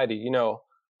society,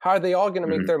 how are they all going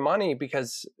to make their money?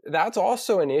 Because that's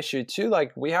also an issue too.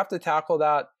 Like we have to tackle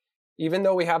that. Even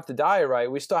though we have to die, right,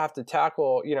 we still have to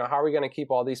tackle, how are we going to keep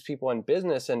all these people in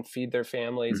business and feed their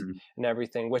families and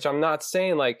everything, which I'm not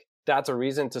saying like that's a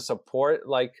reason to support,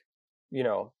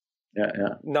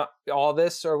 not all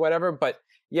this or whatever. But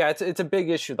yeah, it's a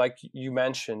big issue, like you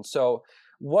mentioned. So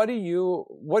What are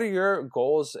your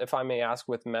goals, if I may ask,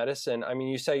 with medicine? I mean,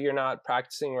 you say you're not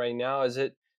practicing right now. Is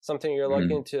it something you're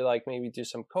looking to like maybe do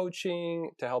some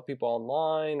coaching to help people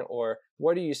online, or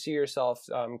where do you see yourself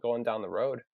going down the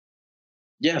road?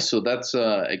 Yeah, so that's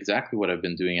exactly what I've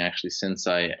been doing actually since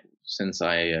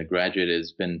I graduated.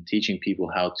 Has been teaching people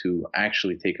how to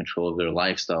actually take control of their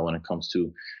lifestyle when it comes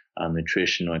to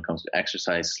nutrition, when it comes to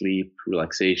exercise, sleep,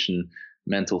 relaxation,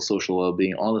 mental, social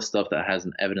well-being, all the stuff that has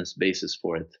an evidence basis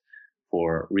for it,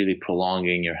 for really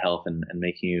prolonging your health and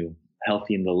making you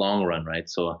healthy in the long run, right?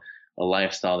 So a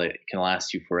lifestyle that can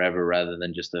last you forever rather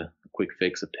than just a quick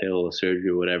fix, a pill, a surgery,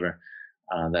 or whatever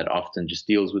that often just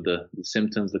deals with the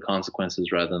symptoms, the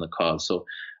consequences, rather than the cause. So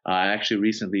I actually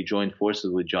recently joined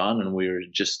forces with John, and we were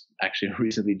just actually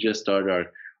recently just started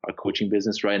our coaching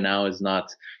business. Right now is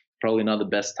not probably not the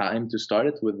best time to start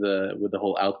it with the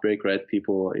whole outbreak, right?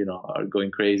 People, are going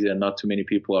crazy, and not too many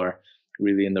people are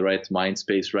really in the right mind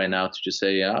space right now to just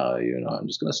say, I'm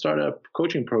just going to start a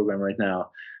coaching program right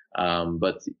now.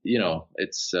 But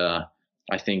it's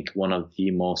I think one of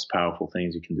the most powerful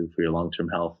things you can do for your long-term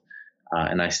health.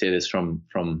 And I say this from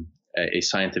a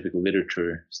scientific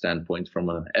literature standpoint, from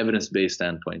an evidence-based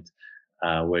standpoint,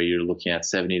 where you're looking at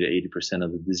 70 to 80%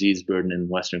 of the disease burden in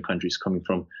Western countries coming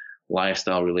from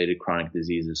lifestyle-related chronic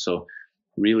diseases. So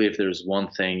really, if there's one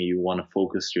thing you want to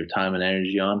focus your time and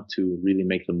energy on to really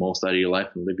make the most out of your life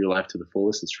and live your life to the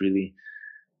fullest, it's really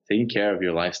taking care of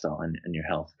your lifestyle and your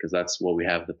health, because that's what we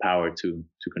have the power to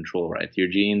control, right? Your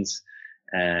genes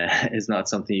is not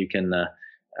something you can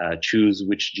choose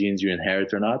which genes you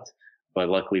inherit or not. But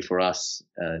luckily for us,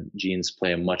 genes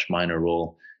play a much minor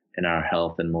role in our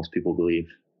health than most people believe.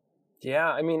 Yeah,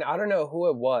 I mean, I don't know who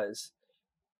it was.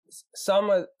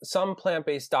 Some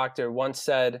plant-based doctor once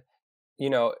said,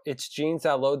 it's genes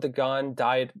that load the gun,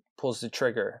 diet pulls the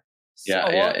trigger.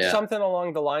 Yeah. Something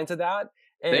along the lines of that.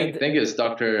 And think it's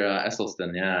Dr.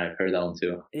 Esselstyn. Yeah, I've heard that one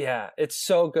too. Yeah, it's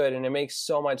so good, and it makes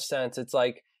so much sense. It's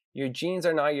like your genes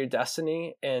are not your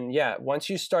destiny, and yeah, once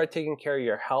you start taking care of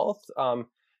your health,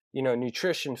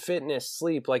 nutrition, fitness,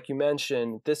 sleep, like you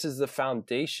mentioned, this is the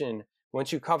foundation.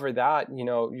 Once you cover that,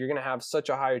 you're gonna have such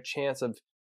a higher chance of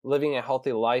living a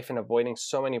healthy life and avoiding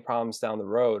so many problems down the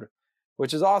road,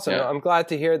 which is awesome. Yeah. I'm glad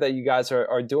to hear that you guys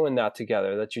are doing that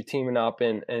together, that you're teaming up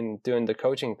and doing the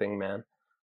coaching thing, man.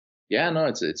 Yeah, no,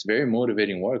 it's very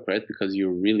motivating work, right? Because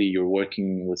you're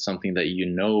working with something that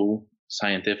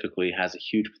scientifically has a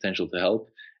huge potential to help,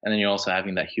 and then you're also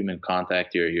having that human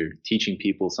contact. You're teaching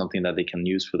people something that they can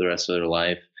use for the rest of their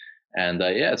life, and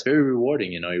yeah, it's very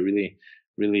rewarding. You're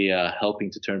really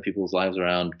helping to turn people's lives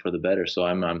around for the better. So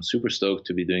I'm super stoked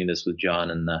to be doing this with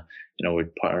John, and we're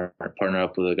partner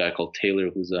up with a guy called Taylor,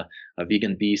 who's a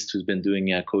vegan beast who's been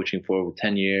doing coaching for over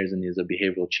 10 years, and he's a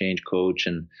behavioral change coach,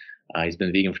 and he's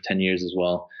been vegan for 10 years as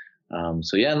well.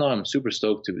 So yeah, no, I'm super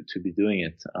stoked to be doing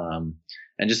it.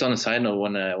 And just on a side note,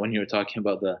 when you were talking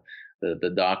about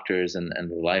the doctors and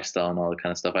the lifestyle and all that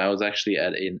kind of stuff, I was actually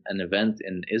at an event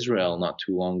in Israel not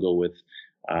too long ago with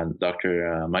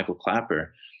Dr. Michael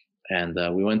Clapper, and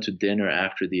we went to dinner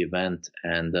after the event,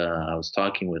 and I was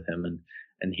talking with him,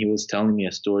 and he was telling me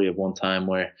a story of one time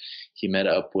where he met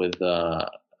up with a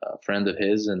friend of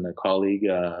his and a colleague,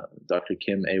 Dr.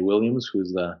 Kim A. Williams,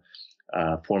 who's the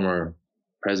former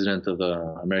president of the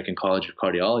American College of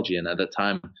Cardiology. And at that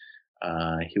time,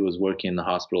 he was working in the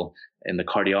hospital in the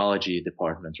cardiology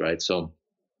department, right? So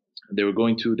they were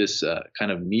going to this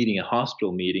kind of meeting, a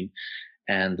hospital meeting.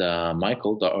 And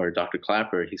Michael, or Dr.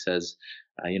 Clapper, he says,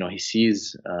 he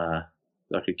sees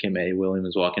Dr. Kim A.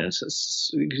 Williams walking, and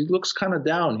he looks kind of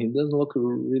down. He doesn't look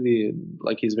really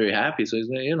like he's very happy. So he's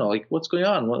like, what's going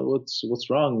on? What's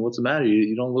wrong? What's the matter?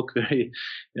 You don't look very,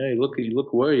 you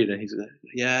look worried. And he's like,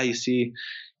 yeah, you see,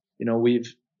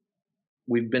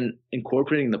 we've been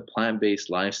incorporating the plant-based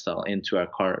lifestyle into our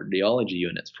cardiology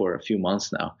units for a few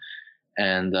months now,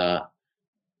 and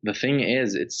the thing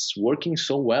is, it's working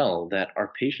so well that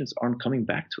our patients aren't coming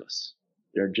back to us.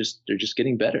 They're just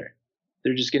getting better.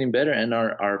 They're just getting better, and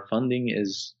our funding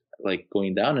is like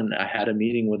going down. And I had a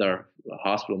meeting with our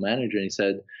hospital manager, and he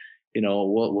said,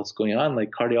 what's going on?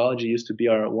 Like, cardiology used to be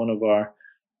one of our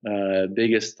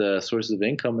biggest sources of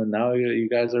income, and now you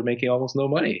guys are making almost no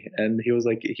money. And he was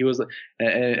like,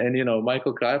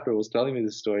 Michael Clapper was telling me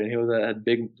this story, and he had a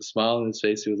big smile on his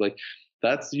face. He was like,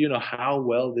 that's how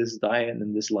well this diet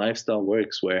and this lifestyle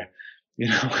works, where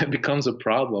it becomes a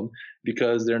problem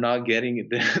because they're not getting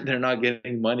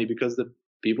money, because the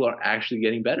people are actually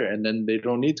getting better, and then they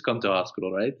don't need to come to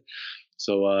hospital, right?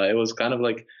 So it was kind of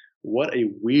like, what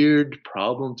a weird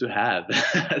problem to have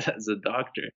as a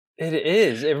doctor. It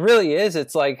is. It really is.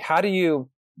 It's like, how do you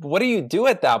what do you do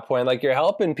at that point? Like, you're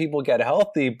helping people get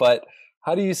healthy, but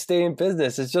how do you stay in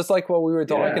business? It's just like what we were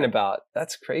talking Yeah. about.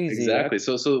 That's crazy. Exactly.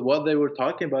 So what they were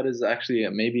talking about is actually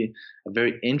maybe a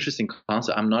very interesting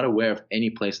concept. I'm not aware of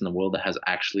any place in the world that has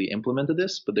actually implemented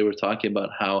this, but they were talking about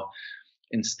how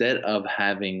instead of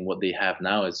having what they have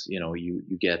now is,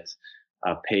 you get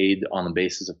paid on the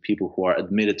basis of people who are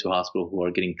admitted to hospital, who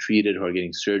are getting treated, who are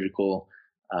getting surgical,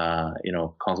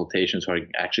 consultations, who are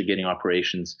actually getting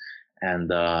operations. And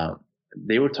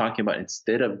they were talking about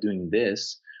instead of doing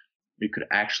this, you could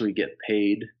actually get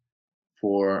paid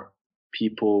for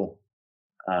people,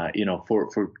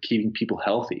 for keeping people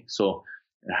healthy. So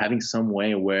having some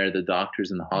way where the doctors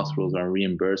and the hospitals are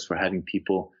reimbursed for having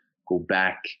people go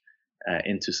back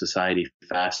into society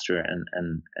faster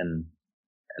and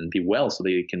be well, so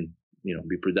they can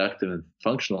be productive and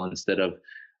functional instead of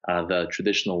the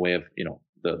traditional way of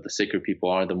the sicker people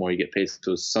are, the more you get paid.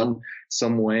 So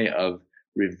some way of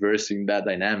reversing that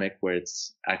dynamic where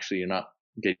it's actually you're not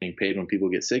getting paid when people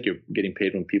get sick, you're getting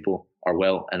paid when people are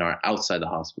well and are outside the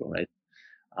hospital, right?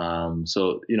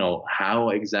 So how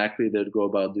exactly they'd go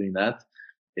about doing that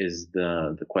is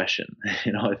the question.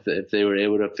 If they were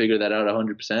able to figure that out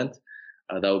 100%,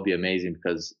 that would be amazing,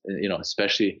 because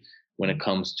especially when it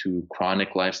comes to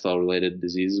chronic lifestyle related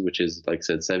diseases, which is, like I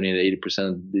said, 70 to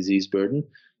 80% disease burden.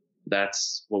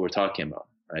 That's what we're talking about,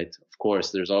 right? Of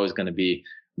course, there's always going to be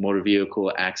motor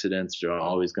vehicle accidents. There are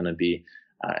always going to be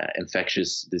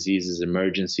infectious diseases,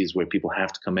 emergencies where people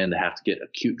have to come in, they have to get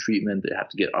acute treatment, they have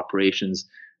to get operations.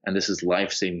 And this is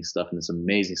life-saving stuff, and it's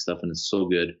amazing stuff, and it's so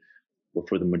good. But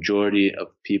for the majority of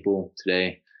people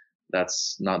today,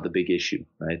 that's not the big issue,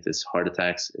 right? It's heart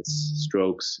attacks, it's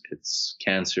strokes, it's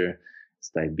cancer,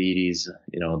 it's diabetes,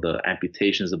 the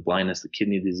amputations, the blindness, the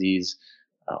kidney disease,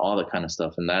 all that kind of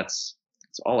stuff. And it's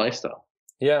all lifestyle.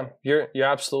 Yeah, you're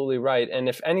absolutely right. And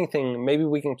if anything, maybe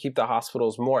we can keep the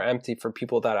hospitals more empty for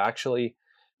people that actually,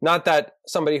 not that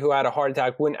somebody who had a heart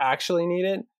attack wouldn't actually need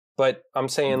it, but I'm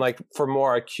saying like for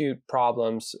more acute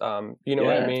problems, you know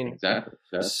what I mean? Exactly.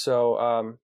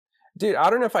 So, dude,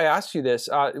 I don't know if I asked you this.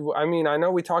 I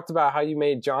know we talked about how you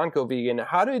made John go vegan.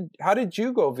 How did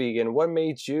you go vegan? What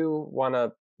made you want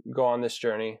to go on this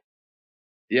journey?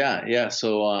 Yeah.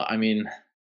 So,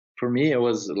 for me, it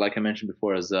was, like I mentioned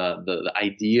before, as the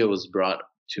idea was brought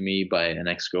to me by an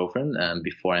ex-girlfriend. And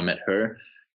before I met her,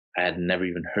 I had never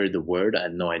even heard the word. I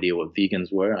had no idea what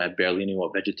vegans were. I barely knew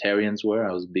what vegetarians were.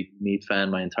 I was a big meat fan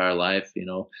my entire life,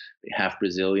 half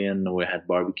Brazilian. We had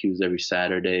barbecues every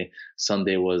Saturday.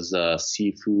 Sunday was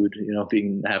seafood,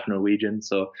 being half Norwegian.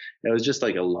 So it was just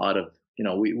like a lot of,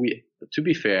 we to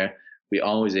be fair, we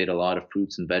always ate a lot of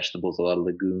fruits and vegetables, a lot of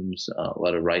legumes, a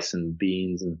lot of rice and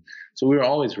beans. And so we were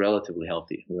always relatively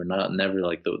healthy. We were never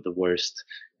like the worst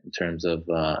in terms of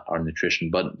our nutrition,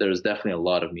 but there was definitely a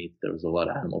lot of meat. There was a lot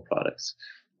of animal products.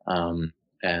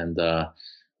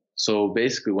 So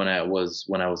basically when I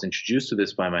was introduced to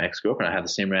this by my ex-girlfriend, I had the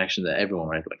same reaction that everyone,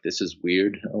 right? Like, this is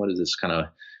weird. What is this kind of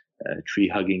tree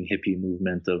hugging hippie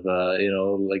movement of,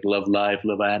 like love life,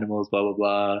 love animals, blah, blah,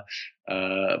 blah.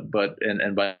 But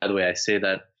by the way, I say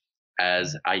that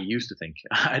as I used to think.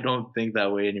 I don't think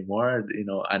that way anymore.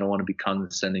 I don't want to be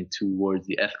condescending towards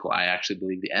the ethical. I actually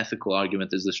believe the ethical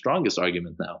argument is the strongest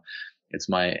argument now. It's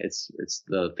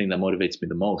the thing that motivates me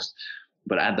the most.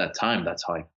 But at that time, that's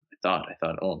how I thought. I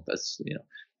thought, oh, that's,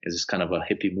 is this kind of a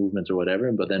hippie movement or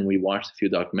whatever? But then we watched a few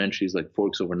documentaries like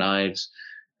Forks Over Knives,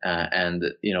 and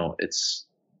it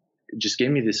just gave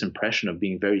me this impression of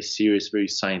being very serious, very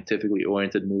scientifically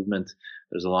oriented movement.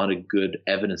 There's a lot of good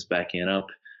evidence backing it up.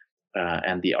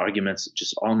 And the arguments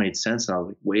just all made sense. And I was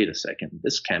like, wait a second,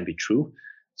 this can't be true.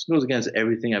 This goes against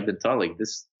everything I've been taught. Like,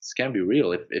 this can't be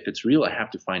real. If it's real, I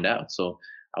have to find out. So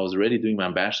I was already doing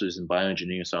my bachelor's in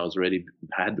bioengineering. So I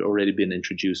had already been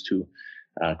introduced to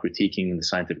critiquing the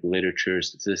scientific literature,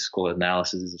 statistical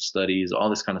analysis of studies, all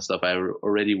this kind of stuff. I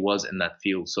already was in that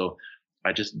field. So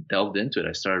I just delved into it.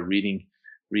 I started reading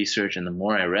research, and the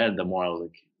more I read, the more I was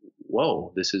like,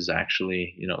 whoa, this is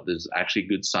actually, there's actually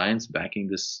good science backing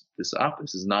this up.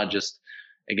 This is not just,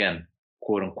 again,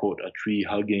 quote unquote, a tree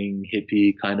hugging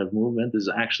hippie kind of movement. There's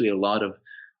actually a lot of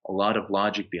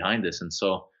logic behind this. And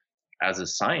so as a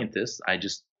scientist, I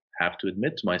just have to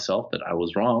admit to myself that I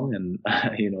was wrong. And,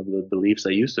 the beliefs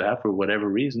I used to have for whatever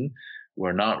reason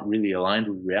were not really aligned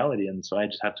with reality. And so I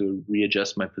just have to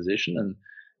readjust my position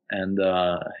and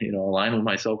align with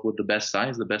myself with the best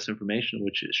science, the best information,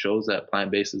 which shows that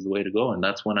plant-based is the way to go. And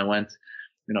that's when I went,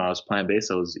 I was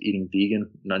plant-based. I was eating vegan,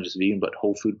 not just vegan, but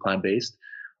whole food plant-based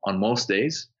on most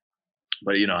days.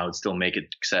 But, I would still make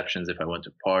exceptions if I went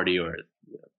to a party or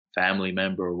family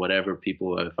member or whatever,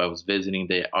 people, if I was visiting,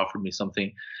 they offered me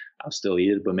something, I'll still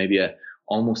eat it. But maybe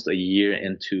almost a year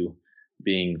into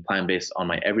being plant-based on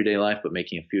my everyday life, but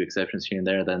making a few exceptions here and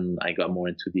there, then I got more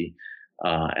into the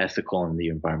ethical and the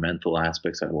environmental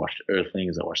aspects. I watched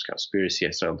Earthlings, I watched Cowspiracy.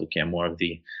 I started looking at more of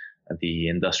the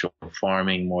industrial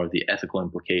farming, more of the ethical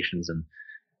implications, and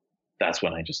that's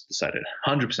when I just decided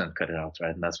 100% cut it out,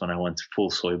 right? And that's when I went full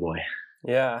soy boy.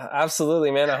 Yeah,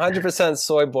 absolutely, man. 100%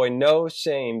 soy boy, no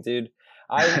shame, dude.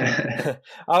 I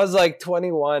I was like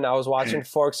 21. I was watching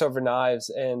Forks Over Knives,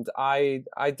 and I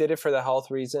did it for the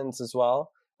health reasons as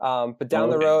well. But down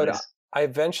the road, nice. I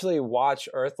eventually watched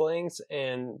Earthlings,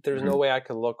 and there's no way I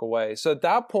could look away. So at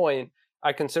that point,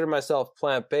 I consider myself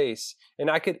plant-based,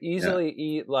 and I could easily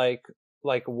eat like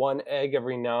one egg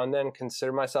every now and then,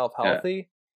 consider myself healthy.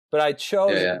 But I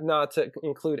chose not to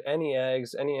include any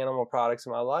eggs, any animal products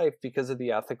in my life because of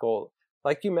the ethical.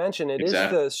 Like you mentioned, it is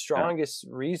the strongest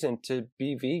reason to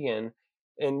be vegan.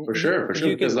 And for sure.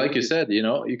 Because like you said, you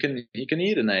know, you can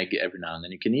eat an egg every now and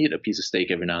then. You can eat a piece of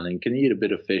steak every now and then. You can eat a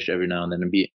bit of fish every now and then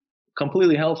and be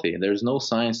completely healthy. There's no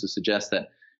science to suggest that,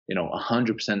 you know,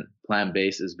 100%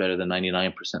 plant-based is better than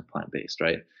 99% plant-based,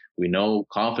 right? We know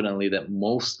confidently that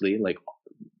mostly, like,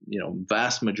 you know,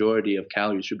 vast majority of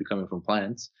calories should be coming from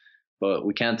plants, but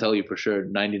we can't tell you for sure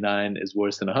 99 is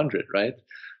worse than 100, right?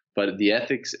 But the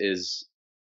ethics is,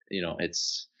 you know,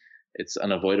 it's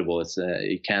unavoidable. It's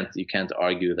you can't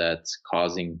argue that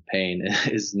causing pain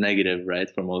is negative, right,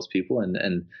 for most people,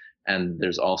 and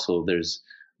there's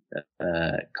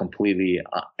completely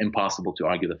impossible to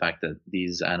argue the fact that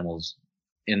these animals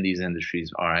in these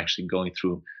industries are actually going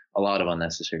through a lot of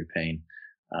unnecessary pain,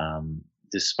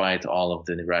 despite all of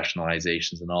the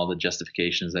rationalizations and all the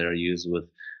justifications that are used with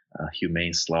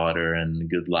humane slaughter and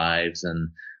good lives and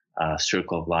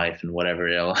circle of life and whatever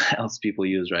else people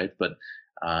use, right? But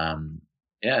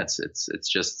it's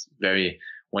just very,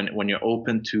 when you're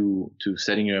open to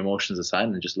setting your emotions aside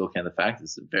and just looking at the facts,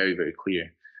 it's a very, very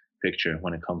clear picture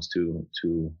when it comes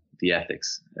to the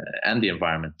ethics and the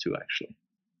environment too, actually.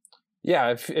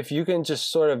 Yeah, if you can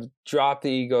just sort of drop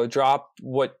the ego, drop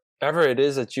whatever it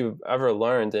is that you've ever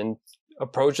learned, and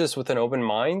approach this with an open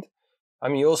mind, I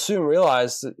mean, you'll soon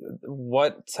realize that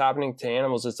what's happening to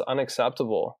animals is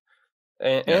unacceptable,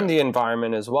 and the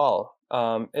environment as well.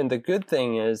 And the good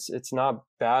thing is, it's not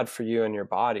bad for you and your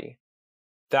body.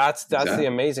 That's exactly the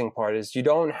amazing part, is you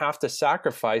don't have to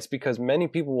sacrifice, because many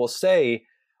people will say,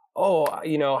 oh,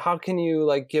 you know, how can you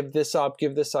like give this up,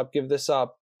 give this up, give this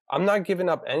up? I'm not giving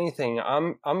up anything.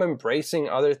 I'm embracing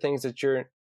other things that you're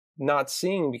not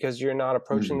seeing because you're not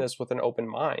approaching this with an open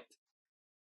mind.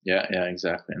 Yeah,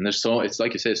 exactly. And it's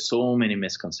like you say, so many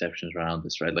misconceptions around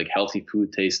this, right? Like healthy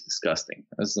food tastes disgusting.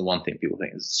 That's the one thing people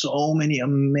think. There's so many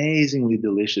amazingly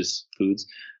delicious foods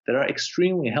that are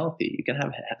extremely healthy. You can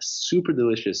have super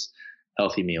delicious,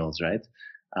 healthy meals, right?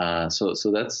 So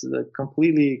that's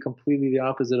completely the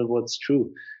opposite of what's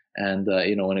true. And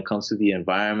you know, when it comes to the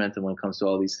environment and when it comes to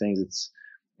all these things,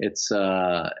 it's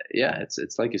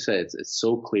like you said, it's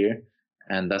so clear.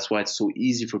 And that's why it's so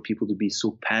easy for people to be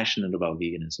so passionate about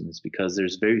veganism. It's because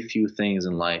there's very few things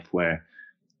in life where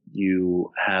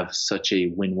you have such a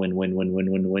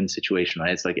win-win-win-win-win-win-win situation,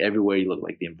 right? It's like everywhere you look,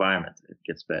 like the environment, it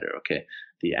gets better. Okay.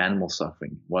 The animal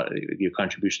suffering, your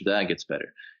contribution to that gets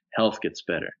better. Health gets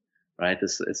better, right?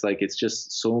 It's like, it's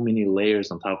just so many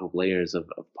layers on top of layers of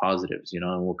positives, you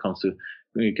know. And when it comes to,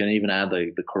 you can even add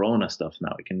the corona stuff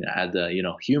now. We can add you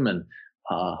know, human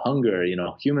hunger, you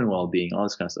know, human well-being, all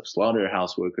this kind of stuff.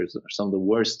 Slaughterhouse workers are some of the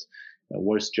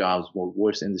worst jobs,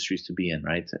 worst industries to be in,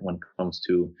 right? When it comes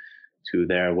to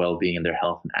their well-being and their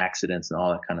health and accidents and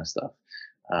all that kind of stuff.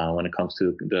 When it comes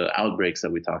to the outbreaks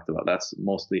that we talked about, that's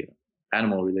mostly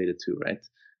animal related too, right?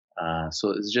 So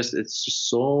it's just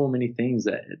so many things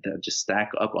that just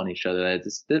stack up on each other.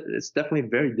 It's definitely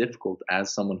very difficult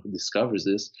as someone who discovers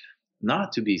this,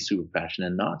 not to be super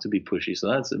passionate, not to be pushy. So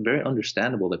that's very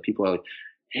understandable that people are like,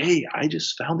 hey, I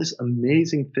just found this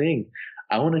amazing thing.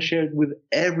 I want to share it with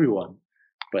everyone.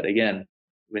 But again,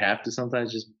 we have to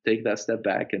sometimes just take that step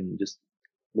back and just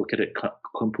look at it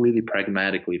completely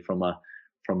pragmatically from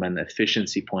an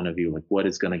efficiency point of view. Like, what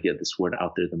is going to get this word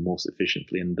out there the most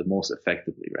efficiently and the most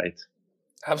effectively, right?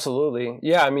 Absolutely.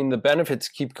 Yeah. I mean, the benefits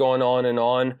keep going on and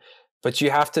on. But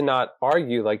you have to not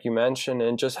argue, like you mentioned,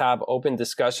 and just have open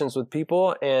discussions with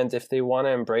people. And if they want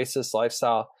to embrace this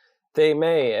lifestyle, they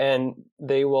may, and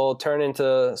they will turn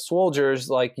into soldiers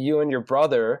like you and your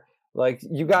brother. Like,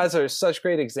 you guys are such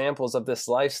great examples of this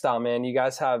lifestyle, man. You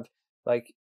guys have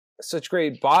like such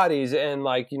great bodies and,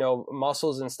 like, you know,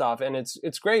 muscles and stuff. And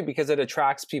it's great because it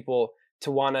attracts people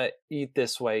to want to eat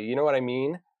this way. You know what I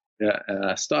mean?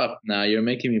 Yeah, stop. Now you're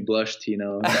making me blush,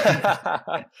 Tino.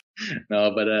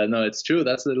 No, but no, it's true.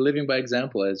 That's the living by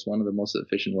example. It's one of the most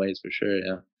efficient ways for sure.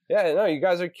 Yeah. Yeah, no, you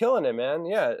guys are killing it, man.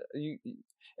 Yeah,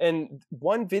 and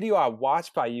one video I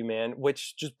watched by you, man,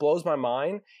 which just blows my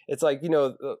mind. It's like,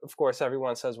 of course,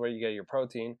 everyone says where you get your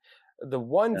protein. The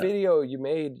one Yeah. video you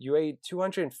made, you ate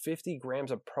 250 grams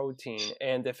of protein,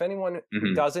 and if anyone who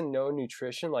Hmm. doesn't know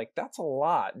nutrition, like that's a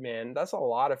lot, man. That's a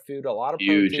lot of food, a lot of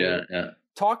Huge. Yeah. protein. Yeah.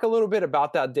 Talk a little bit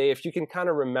about that day, if you can kind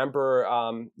of remember,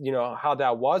 how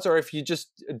that was, or if you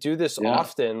just do this Yeah.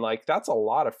 often. Like that's a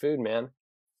lot of food, man.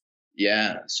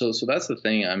 Yeah. So that's the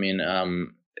thing. I mean,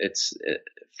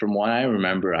 from what I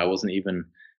remember, I wasn't even.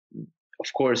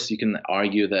 Of course, you can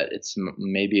argue that it's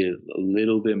maybe a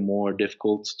little bit more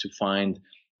difficult to find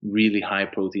really high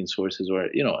protein sources, or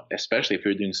especially if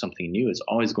you're doing something new, it's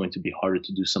always going to be harder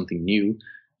to do something new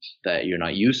that you're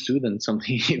not used to than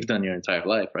something you've done your entire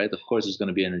life, right? Of course, there's going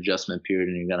to be an adjustment period,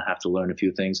 and you're going to have to learn a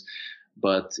few things.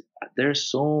 But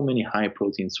there's so many high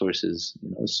protein sources,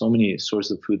 so many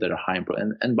sources of food that are high in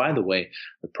protein. And by the way,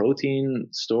 the protein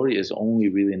story is only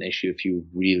really an issue if you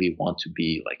really want to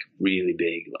be like really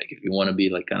big, like if you want to be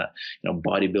like kind of,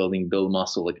 bodybuilding, build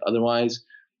muscle. Like otherwise,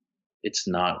 it's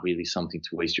not really something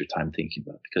to waste your time thinking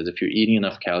about, because if you're eating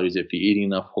enough calories, if you're eating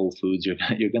enough whole foods, you're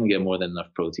going to get more than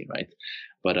enough protein, right?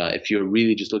 But if you're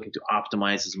really just looking to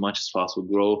optimize as much as possible,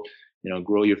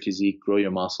 grow your physique, grow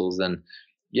your muscles, then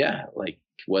yeah, like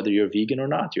whether you're vegan or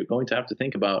not, you're going to have to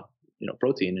think about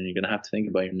protein, and you're going to have to think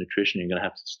about your nutrition. You're going to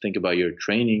have to think about your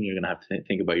training. You're going to have to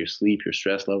think about your sleep, your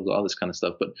stress levels, all this kind of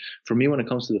stuff. But for me, when it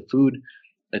comes to the food,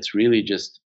 it's really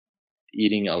just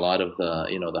eating a lot of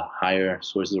the higher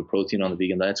sources of protein on the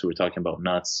vegan diet. So we're talking about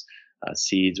nuts,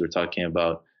 seeds. We're talking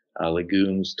about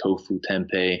legumes, tofu,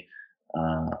 tempeh,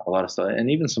 a lot of stuff, and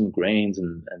even some grains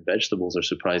and vegetables are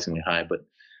surprisingly high. But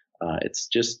it's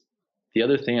just the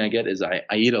other thing I get is I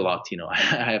eat a lot.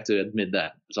 I have to admit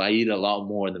that. So I eat a lot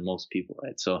more than most people,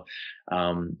 right? So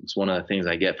it's one of the things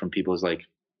I get from people is like,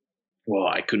 well,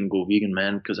 I couldn't go vegan,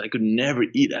 man, because I could never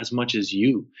eat as much as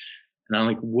you. And I'm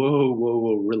like, whoa, whoa,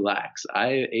 whoa, relax.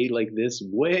 I ate like this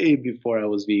way before I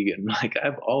was vegan. Like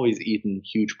I've always eaten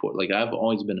huge Like I've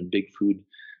always been a big food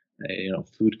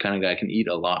kind of guy. I can eat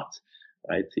a lot,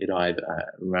 right? I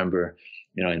remember,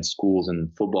 in schools and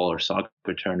football or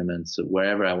soccer tournaments,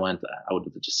 wherever I went, I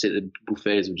would just sit at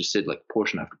buffets, would just sit like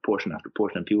portion after portion after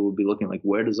portion, and people would be looking like,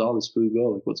 where does all this food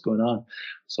go? Like, what's going on?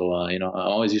 So, I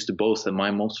always used to boast that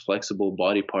my most flexible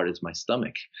body part is my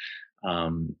stomach.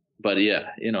 But yeah,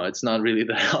 it's not really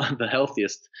the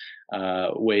healthiest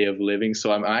way of living.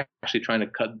 So I'm actually trying to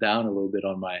cut down a little bit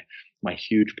on my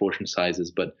huge portion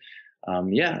sizes. But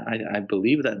yeah, I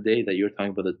believe that day that you're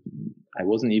talking about, that I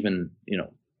wasn't even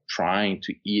trying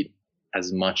to eat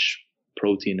as much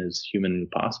protein as humanly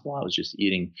possible. I was just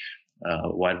eating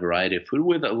a wide variety of food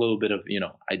with a little bit of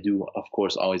I do of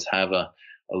course always have a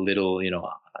little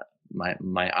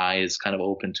my eye is kind of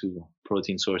open to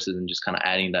protein sources, and just kind of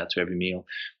adding that to every meal.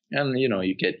 And,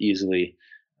 you get easily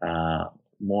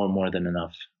more than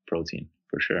enough protein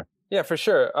for sure. Yeah, for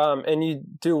sure. And you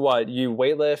do what? You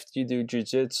weightlift, you do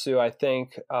jujitsu, I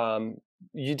think.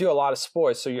 You do a lot of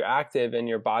sports, so you're active and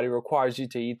your body requires you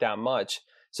to eat that much.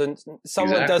 So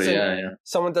someone Exactly, doesn't yeah.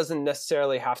 someone doesn't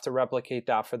necessarily have to replicate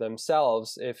that for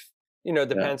themselves, if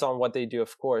depends on what they do,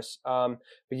 of course. But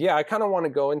yeah, I kind of want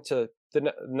to go into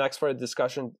the next part of the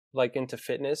discussion, like into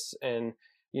fitness and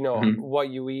what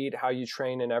you eat, how you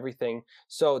train, and everything.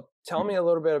 So tell me a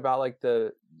little bit about like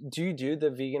do you do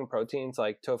the vegan proteins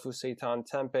like tofu, seitan,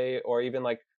 tempeh, or even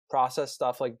like processed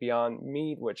stuff like Beyond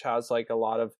Meat, which has like a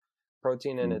lot of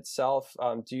protein in itself?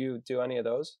 Do you do any of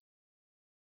those?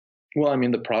 Well, I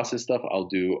mean, the processed stuff I'll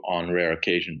do on rare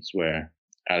occasions where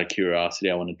out of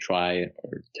curiosity, I want to try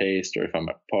or taste, or if I'm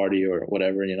at a party or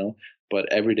whatever,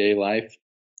 but everyday life,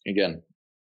 again,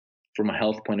 from a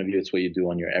health point of view, it's what you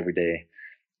do on your everyday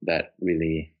that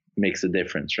really makes a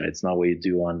difference, right? It's not what you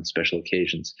do on special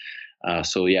occasions.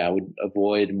 So yeah, I would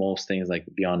avoid most things like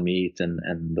Beyond Meat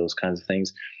and those kinds of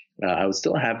things. I would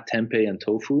still have tempeh and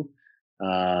tofu.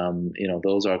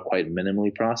 Those are quite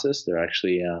minimally processed. They're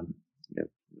actually,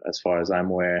 as far as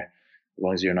I'm aware, as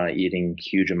long as you're not eating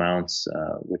huge amounts,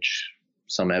 which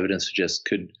some evidence suggests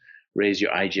could raise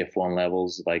your IGF-1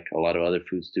 levels like a lot of other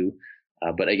foods do.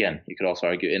 But again, you could also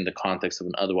argue in the context of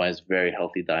an otherwise very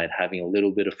healthy diet, having a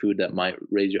little bit of food that might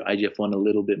raise your IGF-1 a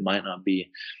little bit might not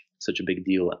be such a big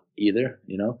deal either,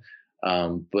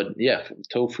 But yeah,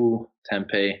 tofu,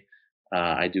 tempeh,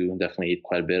 I do definitely eat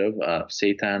quite a bit of.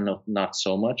 Seitan, not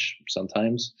so much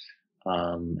sometimes.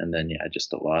 And then, yeah,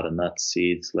 just a lot of nuts,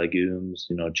 seeds, legumes,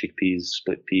 chickpeas,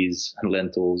 split peas,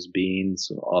 lentils,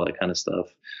 beans, all that kind of stuff.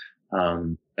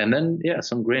 And then, yeah,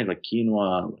 some grain like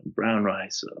quinoa, brown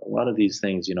rice, a lot of these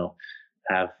things,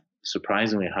 have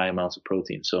surprisingly high amounts of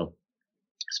protein. So,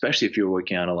 especially if you're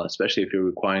working out a lot, especially if you're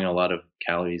requiring a lot of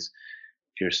calories,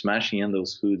 if you're smashing in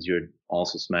those foods, you're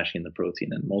also smashing in the protein.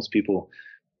 And most people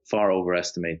far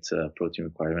overestimate protein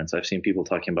requirements. I've seen people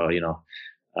talking about,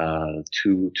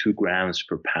 2 grams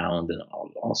per pound and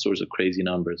all sorts of crazy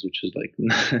numbers, which is like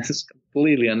it's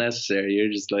completely unnecessary. You're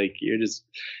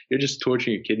just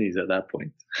torturing your kidneys at that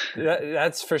point.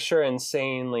 That's for sure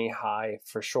insanely high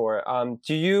for sure.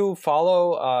 Do you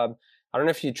follow, I don't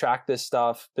know if you track this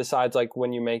stuff besides like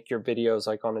when you make your videos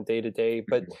like on a day to day,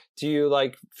 but do you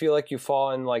like feel like you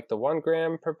fall in like the 1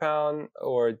 gram per pound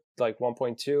or like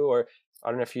 1.2, or I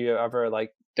don't know if you ever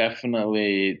like.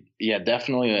 Definitely. Yeah,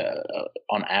 definitely.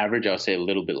 On average, I would say a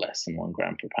little bit less than 1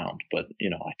 gram per pound, but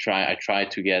I try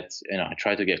to get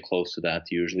close to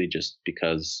that usually, just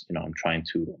because, I'm trying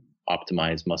to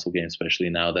optimize muscle gain, especially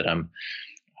now that I'm,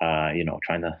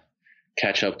 trying to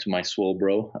catch up to my swole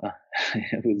bro,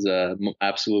 who's a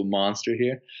absolute monster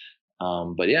here.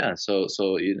 But yeah, so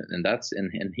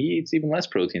and he eats even less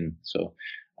protein. So,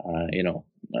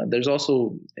 there's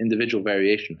also individual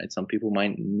variation, right? Some people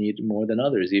might need more than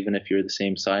others, even if you're the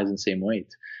same size and same weight.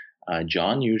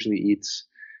 John usually eats,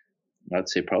 I'd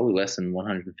say, probably less than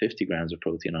 150 grams of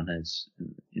protein on his,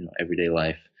 everyday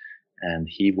life, and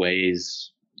he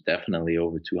weighs definitely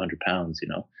over 200 pounds.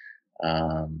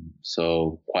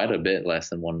 So quite a bit less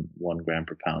than one gram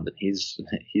per pound, and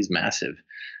he's massive.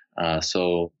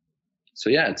 So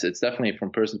yeah, it's definitely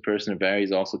from person to person. It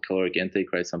varies. Also caloric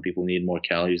intake, right? Some people need more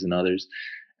calories than others.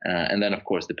 And then, of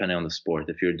course, depending on the sport,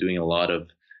 if you're doing a lot of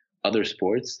other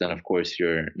sports, then of course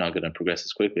you're not going to progress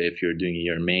as quickly. If you're doing,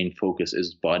 your main focus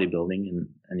is bodybuilding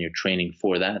and you're training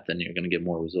for that, then you're going to get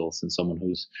more results than someone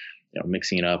who's,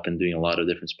 mixing it up and doing a lot of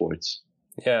different sports.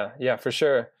 Yeah, for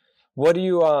sure. What do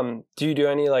you do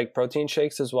any like protein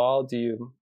shakes as well? Do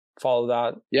you follow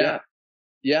that?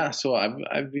 Yeah, so I've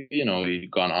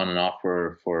gone on and off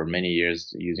for many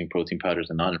years using protein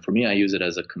powders and on. For me, I use it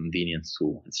as a convenience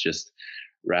tool. It's just,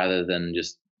 rather than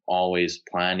just always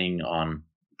planning on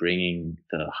bringing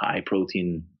the high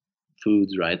protein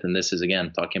foods, right? And this is,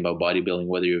 again, talking about bodybuilding,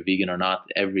 whether you're vegan or not.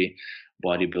 Every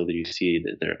bodybuilder you see,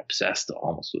 that they're obsessed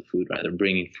almost with food, right? They're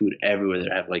bringing food everywhere.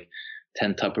 They have like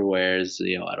 10 Tupperwares,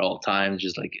 at all times,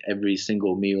 just like every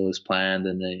single meal is planned,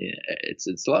 and it's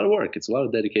a lot of work. It's a lot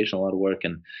of dedication, a lot of work.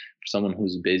 And for someone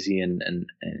who's busy and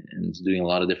doing a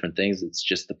lot of different things, it's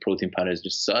just, the protein powder is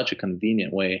just such a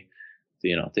convenient way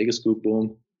to, take a scoop,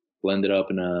 boom, blend it up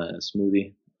in a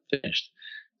smoothie, finished.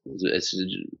 It's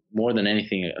more than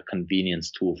anything a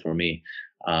convenience tool for me.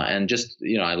 And just,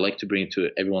 I like to bring it to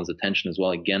everyone's attention as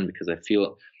well, again, because I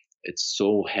feel it's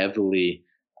so heavily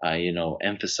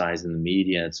emphasized in the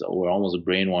media. We're almost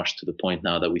brainwashed to the point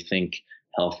now that we think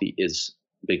healthy is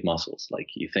big muscles. Like,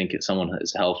 you think if someone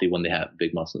is healthy when they have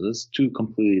big muscles. It's two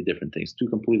completely different things, two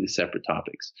completely separate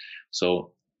topics.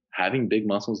 So having big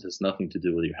muscles has nothing to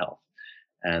do with your health.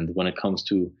 And when it comes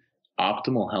to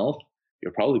optimal health,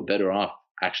 you're probably better off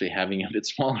actually having a bit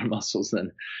smaller muscles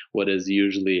than what is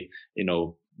usually,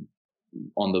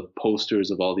 on the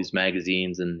posters of all these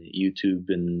magazines and YouTube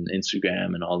and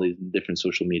Instagram and all these different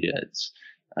social media.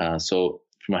 So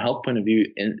from a health point of view,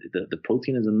 the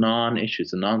protein is a non-issue.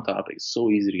 It's a non-topic. It's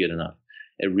so easy to get enough.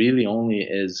 It really only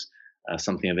is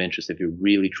something of interest if you're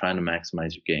really trying to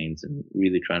maximize your gains and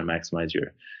really trying to maximize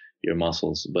your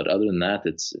muscles. But other than that,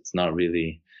 it's not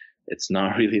really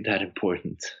that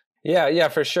important. Yeah,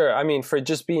 for sure. I mean, for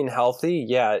just being healthy,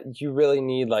 yeah, you really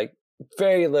need like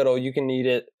very little. You can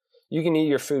eat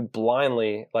your food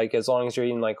blindly, like as long as you're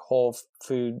eating like whole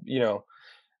food,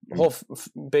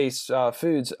 based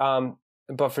foods.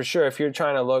 But for sure, if you're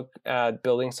trying to look at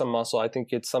building some muscle, I think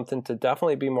it's something to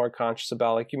definitely be more conscious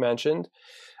about, like you mentioned.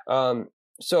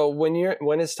 So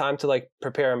when it's time to like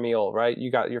prepare a meal, right?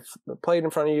 You got your plate in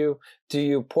front of you. Do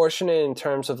you portion it in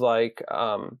terms of like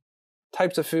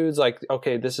types of foods? Like,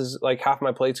 okay, this is like half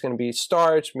my plate's going to be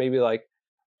starch, maybe like,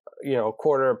 a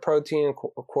quarter protein,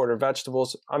 a quarter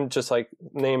vegetables. I'm just like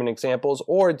naming examples.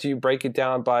 Or do you break it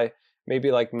down by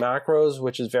maybe like macros,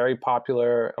 which is very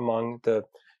popular among the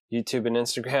YouTube and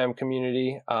Instagram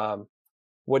community?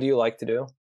 What do you like to do?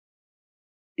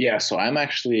 Yeah, so I'm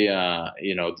actually,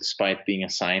 despite being a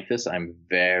scientist, I'm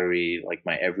very, like,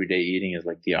 my everyday eating is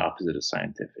like the opposite of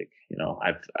scientific.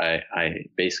 I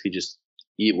basically just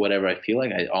eat whatever I feel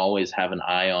like. I always have an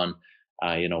eye on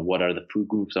What are the food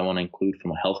groups I want to include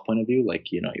from a health point of view?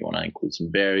 Like, you want to include some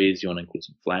berries, you want to include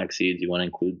some flax seeds, you want to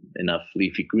include enough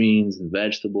leafy greens and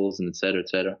vegetables, and et cetera, et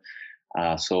cetera.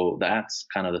 So that's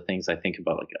kind of the things I think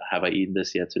about, like, have I eaten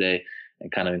this yet today?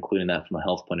 And kind of including that from a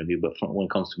health point of view. But when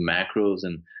it comes to macros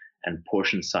and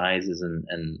portion sizes and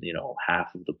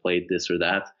half of the plate, this or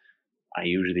that, I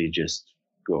usually just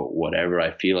go whatever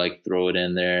I feel like, throw it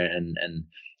in there. And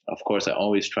of course, I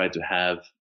always try to have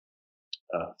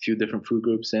a few different food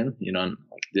groups in,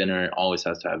 like dinner always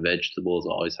has to have vegetables,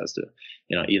 always has to,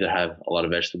 either have a lot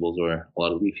of vegetables or a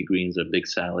lot of leafy greens or big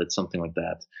salad, something like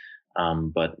that.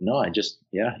 But no, I just,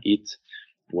 eat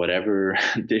whatever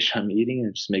dish I'm eating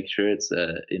and just make sure it's,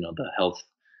 the health,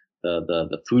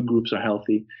 the food groups are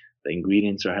healthy, the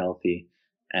ingredients are healthy.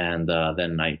 And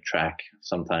then I track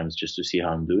sometimes just to see how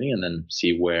I'm doing and then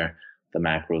see where the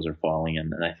macros are falling.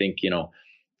 And I think,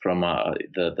 from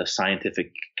the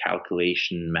scientific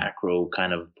calculation macro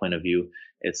kind of point of view,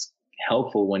 it's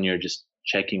helpful when you're just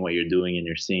checking what you're doing and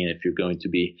you're seeing if you're going to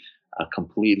be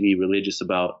completely religious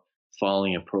about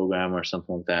following a program or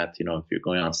something like that. If you're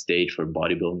going on stage for a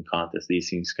bodybuilding contest, these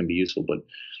things can be useful. But,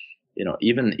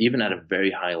 even at a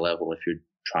very high level, if you're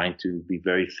trying to be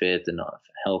very fit and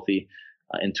healthy,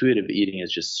 intuitive eating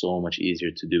is just so much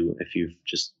easier to do if you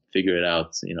just figure it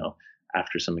out,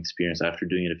 after some experience, after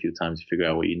doing it a few times, you figure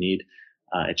out what you need.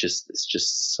 It's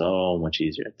just so much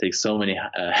easier. It takes so many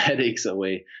headaches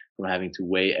away from having to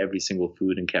weigh every single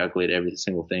food and calculate every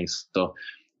single thing. So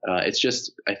it's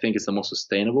just, I think it's the most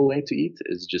sustainable way to eat,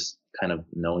 is just kind of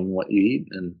knowing what you eat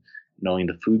and knowing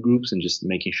the food groups and just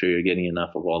making sure you're getting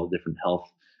enough of all the different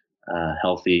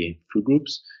healthy food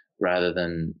groups, rather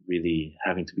than really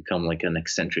having to become like an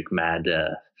eccentric mad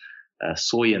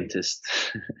scientist.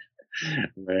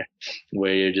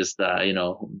 where you're just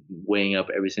weighing up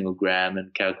every single gram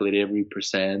and calculating every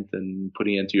percent and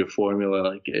putting it into your formula.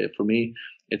 Like, for me,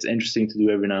 it's interesting to do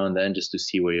every now and then just to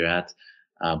see where you're at,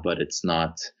 but it's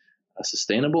not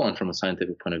sustainable. And from a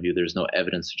scientific point of view, there's no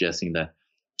evidence suggesting that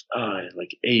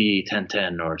like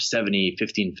 80-10-10 or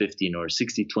 70-15-15 or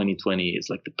 60-20-20 is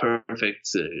like the perfect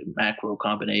macro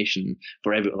combination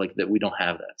for everyone. Like that, we don't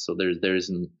have that. So there is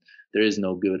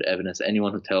no good evidence.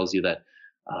 Anyone who tells you that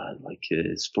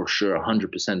is for sure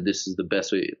 100% this is the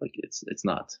best way, like it's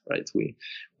not, right? We've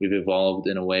evolved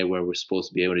in a way where we're supposed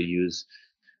to be able to use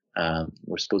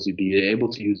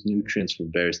nutrients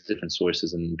from various different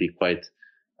sources and be quite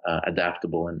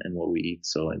adaptable in what we eat.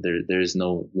 So there is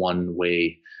no one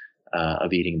way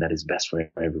of eating that is best for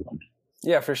everyone.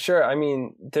 Yeah, for sure. I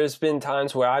mean, there's been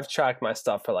times where I've tracked my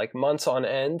stuff for like months on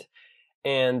end,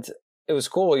 and it was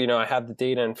cool, I have the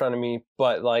data in front of me,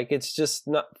 but like, it's just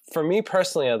not, for me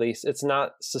personally, at least, it's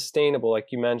not sustainable, like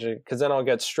you mentioned, because then I'll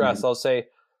get stressed. Mm-hmm. I'll say,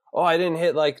 oh, I didn't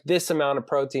hit like this amount of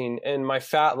protein and my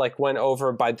fat like went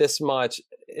over by this much.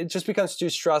 It just becomes too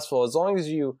stressful. As long as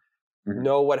you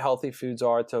know what healthy foods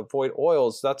are to avoid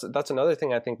oils, that's another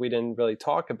thing I think we didn't really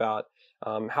talk about,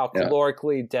 how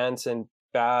calorically dense and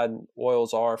bad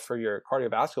oils are for your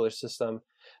cardiovascular system.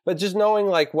 But just knowing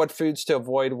like what foods to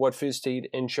avoid, what foods to eat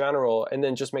in general, and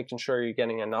then just making sure you're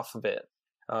getting enough of it.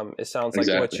 It sounds like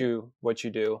what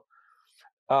you do.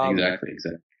 Exactly.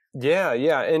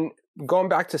 Yeah. And going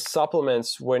back to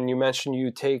supplements, when you mentioned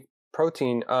you take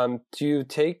protein, do you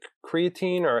take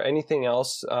creatine or anything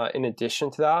else in addition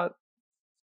to that?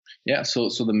 Yeah. So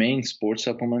the main sports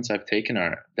supplements I've taken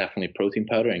are definitely protein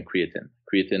powder and creatine.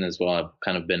 Creatine as well. I've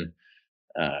kind of been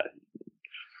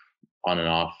on and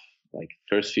off. Like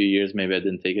first few years, maybe I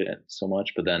didn't take it so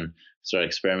much, but then started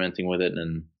experimenting with it,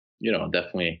 and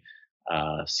definitely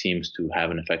seems to have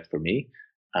an effect for me.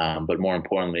 But more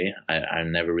importantly, I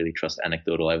never really trust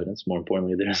anecdotal evidence. More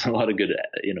importantly, there's a lot of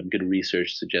good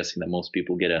research suggesting that most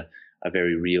people get a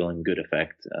very real and good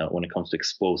effect when it comes to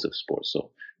explosive sports,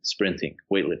 so sprinting,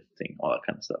 weightlifting, all that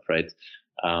kind of stuff, right?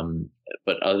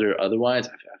 But otherwise,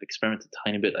 I've experimented a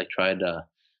tiny bit. I tried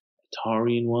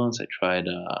taurine once, I tried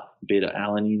beta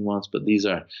alanine once, but there's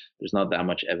not that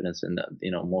much evidence in that.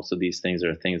 Most of these things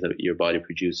are things that your body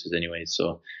produces anyway.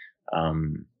 So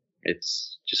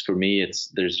it's just, for me,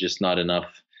 there's just not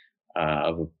enough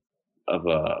of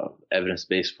a evidence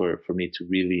base for me to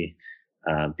really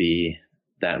be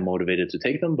that motivated to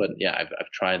take them. But yeah,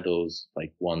 I've tried those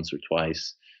like once or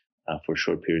twice for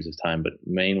short periods of time, but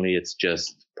mainly it's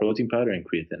just protein powder and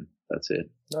creatine. That's it.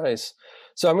 Nice.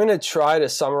 So I'm going to try to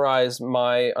summarize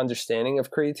my understanding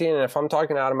of creatine. And if I'm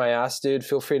talking out of my ass, dude,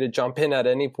 feel free to jump in at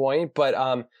any point. But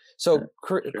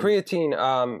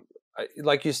creatine,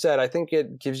 like you said, I think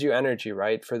it gives you energy,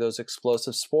 right, for those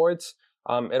explosive sports.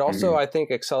 It also, I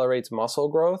think, accelerates muscle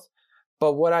growth.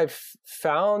 But what I've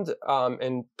found,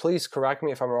 and please correct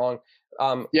me if I'm wrong,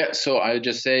 Yeah, so I would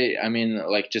just say, I mean,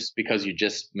 like just because you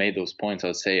just made those points, I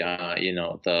would say,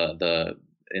 the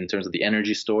in terms of the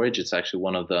energy storage, it's actually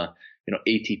one of the,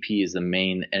 ATP is the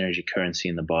main energy currency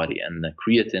in the body, and the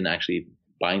creatine actually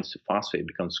binds to phosphate,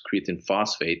 becomes creatine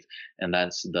phosphate, and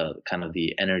that's the kind of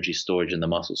the energy storage in the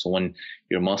muscle. So when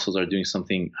your muscles are doing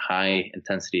something high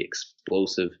intensity,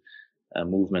 explosive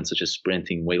movements such as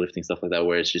sprinting, weightlifting, stuff like that,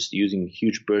 where it's just using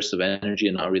huge bursts of energy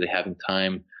and not really having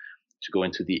time to go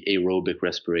into the aerobic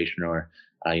respiration or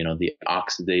the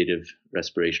oxidative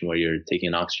respiration where you're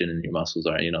taking oxygen and your muscles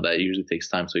are, that usually takes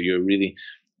time. So you're really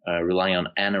relying on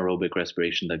anaerobic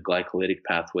respiration, the glycolytic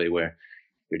pathway, where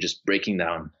you're just breaking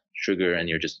down sugar and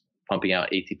you're just pumping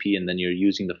out ATP, and then you're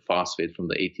using the phosphate from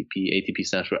the ATP. ATP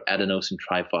stands for adenosine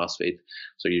triphosphate.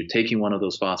 So you're taking one of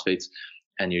those phosphates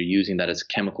and you're using that as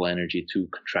chemical energy to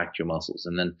contract your muscles.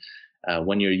 And then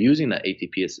when you're using that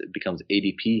ATP, it becomes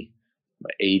ADP,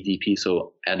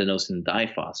 so adenosine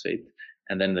diphosphate,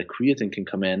 and then the creatine can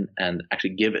come in and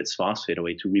actually give its phosphate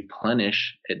away to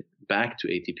replenish it back to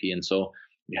ATP, and so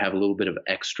you have a little bit of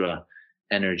extra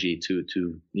energy to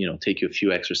take you a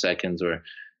few extra seconds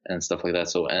and stuff like that.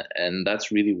 So and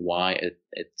that's really why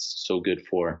it's so good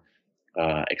for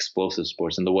explosive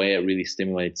sports, and the way it really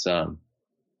stimulates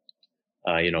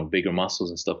bigger muscles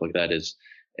and stuff like that is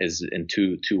in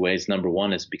two ways. Number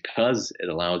one is because it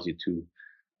allows you to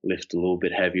lift a little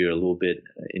bit heavier, a little bit,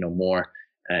 more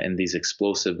in these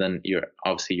explosive, then you're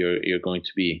going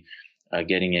to be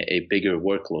getting a bigger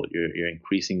workload. You're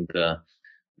increasing the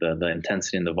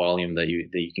intensity and the volume that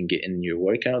you can get in your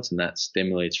workouts, and that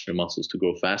stimulates your muscles to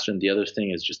grow faster. And the other thing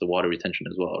is just the water retention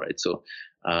as well, right? So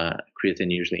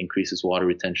creatine usually increases water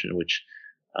retention, which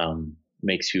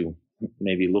makes you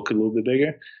maybe look a little bit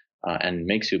bigger and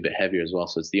makes you a bit heavier as well.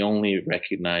 So it's the only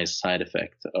recognized side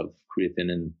effect of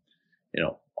creatine in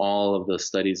all of the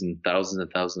studies and thousands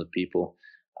of people.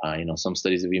 Some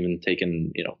studies have even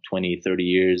taken 20, 30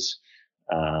 years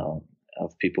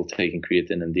of people taking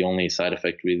creatine, and the only side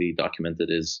effect really documented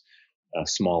is a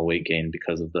small weight gain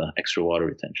because of the extra water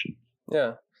retention.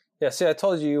 Yeah. See, I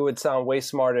told you would sound way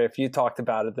smarter if you talked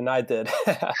about it than I did.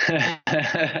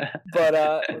 But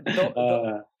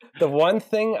the one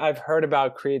thing I've heard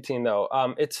about creatine, though,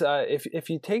 it's if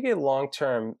you take it long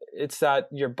term, it's that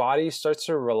your body starts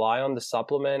to rely on the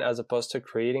supplement as opposed to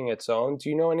creating its own. Do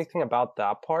you know anything about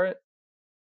that part?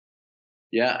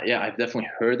 Yeah, I've definitely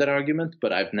heard that argument,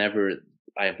 but I've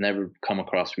never come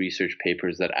across research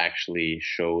papers that actually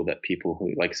show that people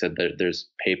who, like I said, there's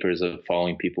papers of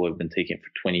following people who have been taking it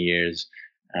for 20 years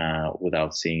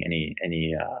without seeing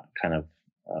any kind of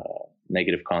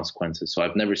negative consequences. So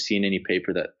I've never seen any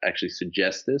paper that actually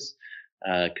suggests this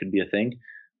could be a thing.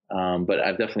 But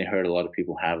I've definitely heard a lot of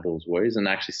people have those worries, and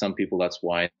actually some people, that's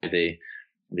why they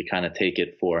kind of take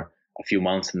it for a few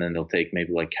months, and then they'll take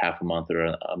maybe like half a month or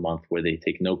a month where they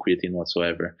take no creatine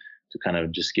whatsoever, to kind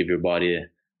of just give your body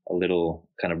a little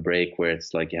kind of break where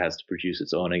it's like it has to produce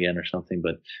its own again or something.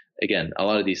 But again, a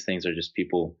lot of these things are just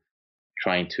people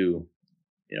trying to,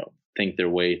 think their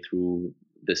way through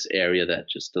this area that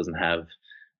just doesn't have,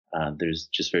 there's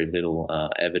just very little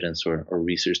evidence or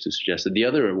research to suggest it. The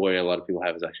other worry a lot of people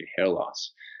have is actually hair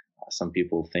loss. Some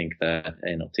people think that,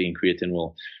 taking creatine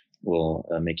will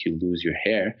make you lose your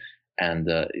hair. And,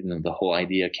 the whole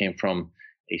idea came from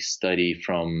a study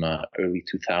from early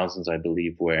 2000s, I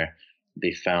believe, where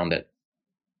they found that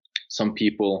some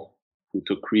people who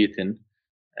took creatine,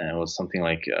 it was something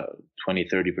like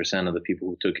 20-30% of the people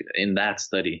who took it in that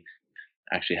study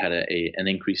actually had an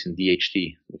increase in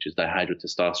DHT, which is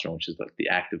dihydrotestosterone, which is like the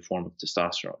active form of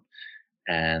testosterone.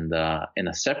 And in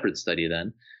a separate study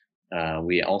then,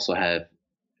 we also have,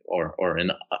 or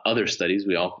in other studies,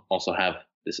 we also have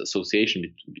this association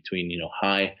between,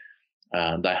 high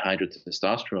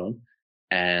dihydrotestosterone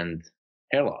and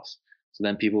hair loss. So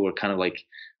then people were kind of like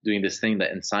doing this thing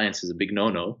that in science is a big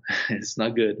no-no. It's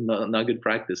not good, not good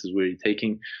practice, is where you're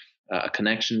taking a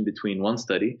connection between one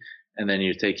study, and then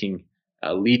you're taking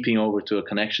leaping over to a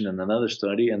connection in another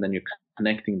study, and then you're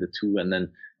connecting the two, and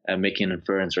then making an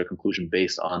inference or a conclusion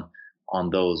based on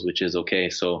those, which is okay.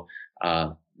 So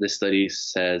this study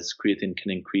says creatine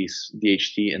can increase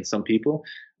DHT in some people.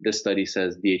 This study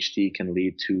says DHT can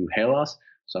lead to hair loss.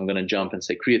 So I'm going to jump and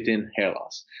say creatine, hair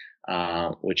loss,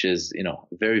 which is,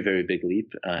 a very, very big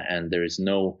leap. And there is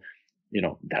no,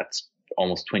 that's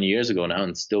almost 20 years ago now.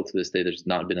 And still to this day, there's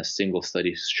not been a single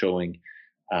study showing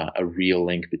a real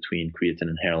link between creatine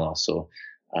and hair loss. So,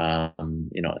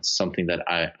 it's something that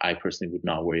I personally would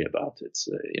not worry about. It's,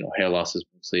 hair loss is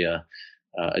mostly a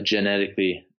genetic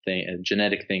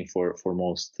thing for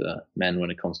most men when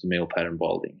it comes to male pattern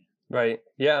balding. Right.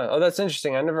 Yeah. Oh, that's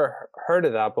interesting. I never heard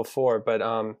of that before, but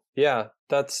yeah,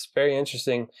 that's very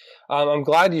interesting. I'm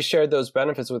glad you shared those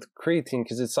benefits with creatine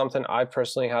because it's something I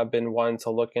personally have been wanting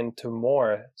to look into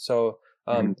more. So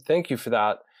Mhm. thank you for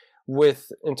that.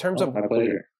 With in terms Oh, of my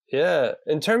pleasure. yeah,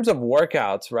 in terms of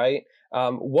workouts, right?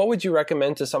 What would you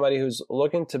recommend to somebody who's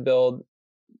looking to build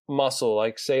muscle,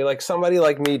 like say like somebody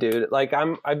like me, dude? Like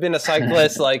I've been a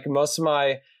cyclist like most of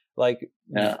my like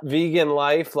Yeah. vegan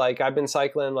life. Like I've been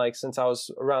cycling like since I was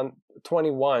around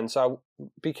 21, so I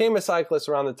became a cyclist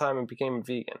around the time I became a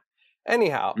vegan.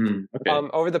 Anyhow, Okay.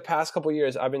 over the past couple of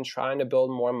years I've been trying to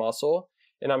build more muscle,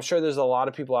 and I'm sure there's a lot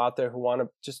of people out there who want to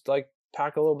just like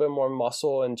pack a little bit more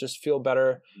muscle and just feel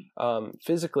better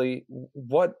physically.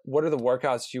 What are the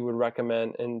workouts you would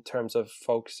recommend in terms of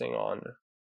focusing on?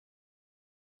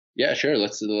 Yeah, sure.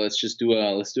 Let's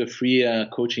do a free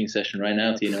coaching session right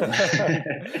now, Tino.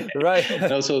 Right.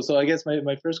 No, so I guess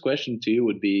my first question to you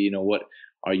would be, what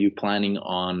are you planning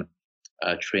on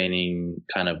training,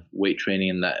 kind of weight training,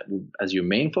 and that as your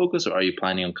main focus, or are you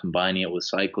planning on combining it with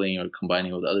cycling or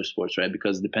combining it with other sports, right?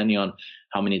 Because depending on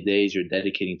how many days you're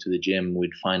dedicating to the gym,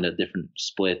 we'd find a different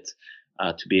split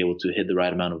to be able to hit the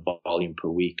right amount of volume per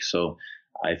week. So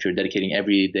if you're dedicating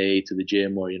every day to the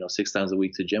gym, or 6 times a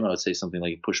week to the gym, I would say something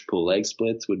like push pull leg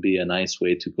splits would be a nice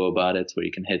way to go about it, where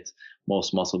you can hit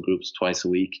most muscle groups twice a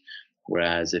week.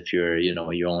 Whereas if you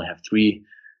only have 3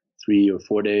 or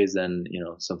 4 days, then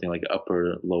something like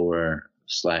upper, lower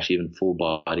 / even full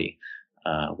body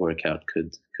workout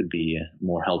could be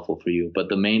more helpful for you. But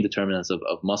the main determinants of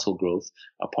muscle growth,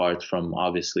 apart from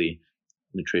obviously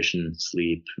nutrition,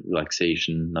 sleep,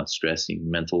 relaxation, not stressing,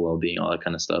 mental well-being, all that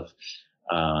kind of stuff,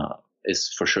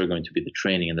 is for sure going to be the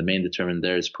training. And the main determinant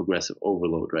there is progressive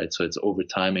overload, right? So it's over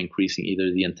time increasing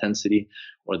either the intensity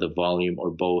or the volume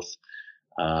or both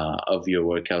of your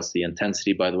workouts. The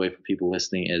intensity, by the way, for people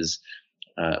listening, is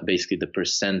basically the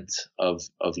percent of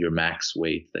your max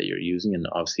weight that you're using. And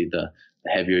obviously the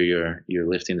heavier you're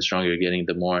lifting, the stronger you're getting,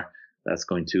 the more that's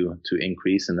going to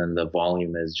increase. And then the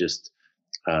volume is just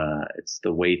it's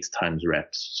the weight times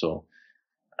reps. So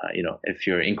if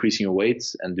you're increasing your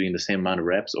weights and doing the same amount of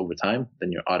reps over time,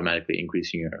 then you're automatically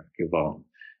increasing your volume.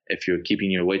 If you're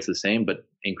keeping your weights the same but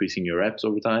increasing your reps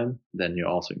over time, then you're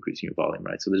also increasing your volume,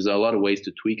 right? So there's a lot of ways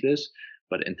to tweak this,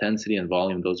 but intensity and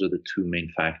volume, those are the two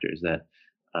main factors that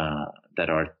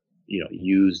are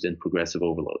used in progressive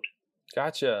overload.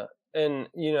 Gotcha. And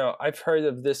I've heard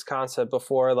of this concept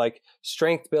before, like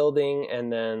strength building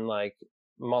and then like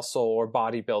muscle or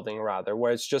bodybuilding rather,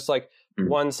 where it's just like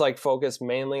one's like focused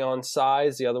mainly on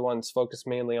size, the other one's focused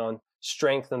mainly on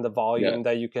strength and the volume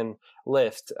that you can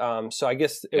lift. So I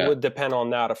guess it would depend on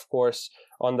that, of course,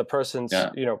 on the person's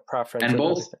preference. And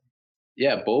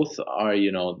both are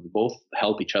both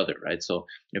help each other, right? So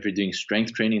if you're doing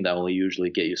strength training, that will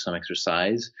usually get you some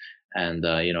exercise. And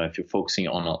if you're focusing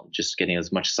on just getting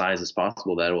as much size as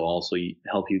possible, that will also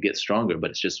help you get stronger.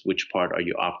 But it's just which part are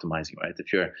you optimizing, right?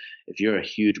 If you're a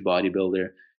huge bodybuilder,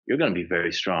 you're going to be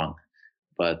very strong,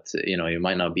 but you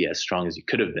might not be as strong as you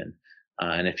could have been.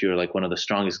 And if you're like one of the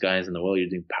strongest guys in the world, you're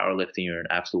doing powerlifting, you're an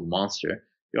absolute monster,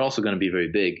 you're also going to be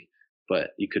very big, but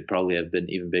you could probably have been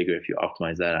even bigger if you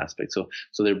optimize that aspect. So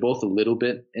they're both a little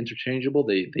bit interchangeable.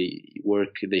 They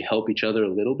help each other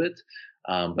a little bit.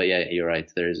 But yeah, you're right.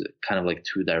 There's kind of like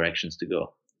two directions to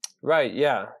go. Right.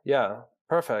 Yeah. Yeah.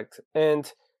 Perfect.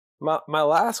 And my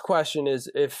last question is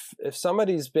if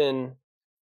somebody's been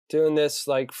doing this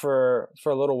like for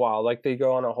a little while, like they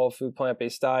go on a whole food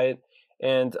plant-based diet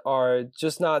and are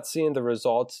just not seeing the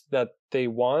results that they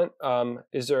want,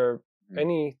 is there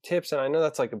any tips? And I know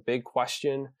that's like a big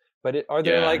question, but are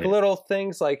there little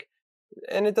things like,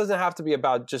 and it doesn't have to be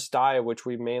about just diet, which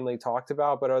we mainly talked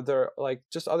about, but are there like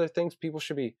just other things people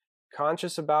should be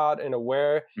conscious about and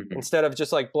aware instead of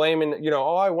just like blaming,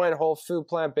 oh, I went whole food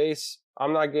plant-based,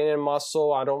 I'm not gaining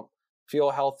muscle, I don't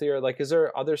feel healthier. Like, is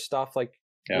there other stuff like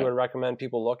you would recommend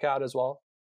people look at as well?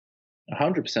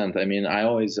 100%. I mean, I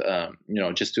always, I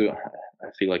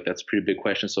feel like that's a pretty big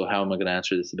question. So how am I going to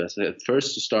answer this the best?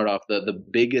 First, to start off, the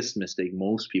biggest mistake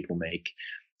most people make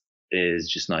is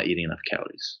just not eating enough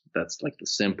calories. That's like the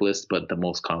simplest, but the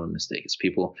most common mistake is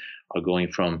people are going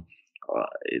from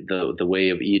the way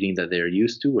of eating that they're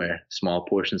used to, where small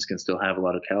portions can still have a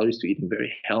lot of calories, to eating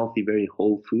very healthy, very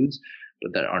whole foods,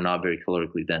 but that are not very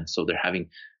calorically dense. So they're having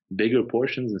bigger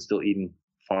portions and still eating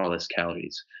far less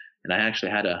calories. And I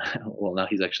actually had now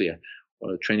he's actually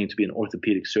training to be an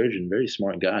orthopedic surgeon, very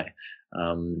smart guy.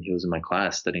 He was in my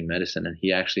class studying medicine, and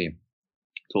he actually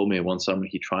told me one summer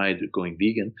he tried going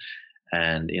vegan.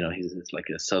 And he's like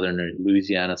a southerner,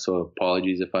 Louisiana, so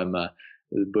apologies if I'm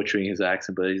butchering his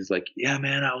accent, but he's like, yeah,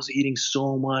 man, I was eating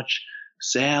so much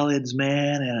salads,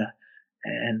 man,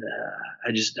 and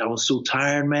I was so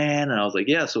tired, man. And I was like,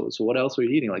 yeah, so what else were you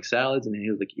eating? Like salads? And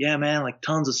he was like, yeah, man, like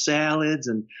tons of salads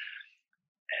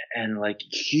and like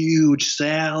huge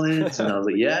salads. And I was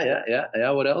like,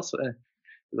 yeah. What else? And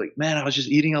he's like, man, I was just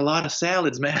eating a lot of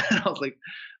salads, man. I was like,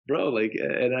 bro, like,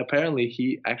 and apparently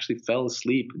he actually fell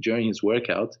asleep during his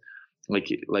workout, like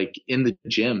in the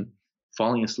gym,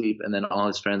 falling asleep, and then all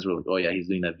his friends were like, "Oh yeah, he's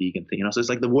doing that vegan thing," So it's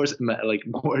like the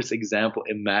worst example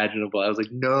imaginable. I was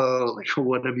like, "No, like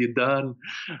what have you done?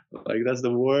 Like that's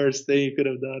the worst thing you could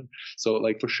have done." So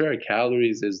like for sure,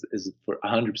 calories is for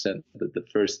 100% the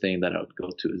first thing that I would go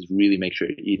to is really make sure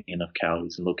you're eating enough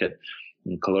calories and look at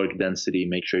caloric density.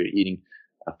 Make sure you're eating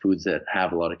foods that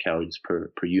have a lot of calories per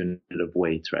unit of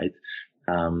weight, right?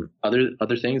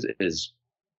 Other things is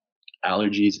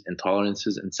allergies,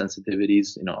 intolerances, and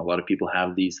sensitivities. A lot of people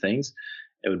have these things.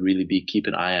 It would really be keep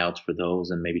an eye out for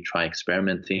those and maybe try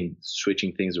experimenting,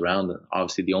 switching things around. And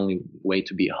obviously, the only way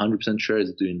to be 100% sure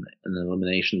is doing an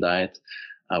elimination diet,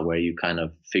 where you kind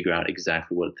of figure out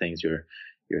exactly what things you're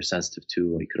sensitive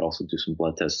to. You could also do some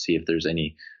blood tests to see if there's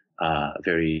any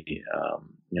very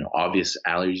obvious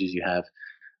allergies you have.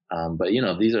 But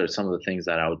these are some of the things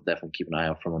that I would definitely keep an eye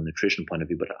out from a nutrition point of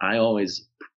view. But I always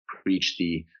preach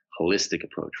the holistic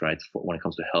approach, right? When it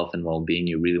comes to health and well-being,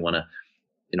 you really want to,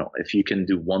 if you can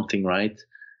do one thing right,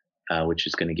 which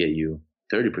is going to get you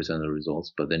 30% of the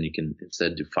results, but then you can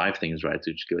instead do 5 things right,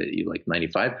 which get you like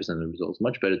 95% of the results.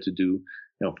 Much better to do,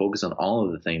 focus on all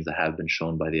of the things that have been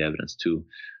shown by the evidence to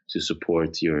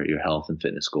support your health and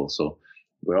fitness goals. So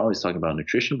we're always talking about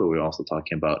nutrition, but we're also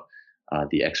talking about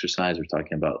the exercise. We're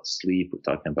talking about sleep. We're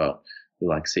talking about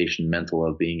relaxation, mental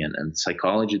well-being, and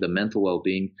psychology. The mental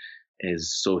well-being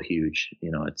is so huge.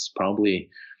 It's probably,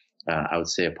 I would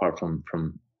say, apart from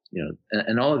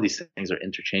and all of these things are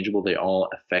interchangeable. They all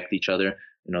affect each other.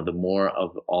 The more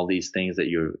of all these things that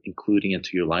you're including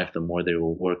into your life, the more they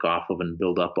will work off of and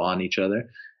build up on each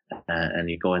other. And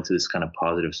you go into this kind of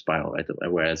positive spiral, right?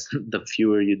 Whereas the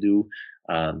fewer you do,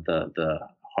 the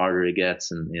harder it gets,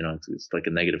 and it's like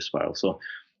a negative spiral. So,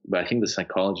 but I think the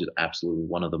psychology is absolutely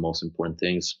one of the most important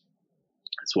things.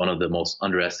 It's one of the most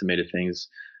underestimated things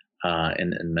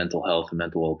in mental health and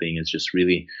mental well-being, is just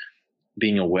really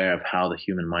being aware of how the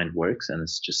human mind works. And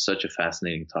it's just such a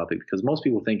fascinating topic, because most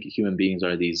people think human beings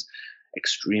are these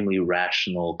extremely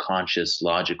rational, conscious,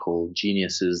 logical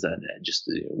geniuses that just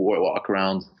walk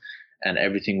around and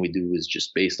everything we do is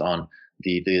just based on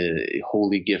the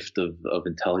holy gift of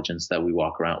intelligence that we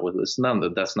walk around with.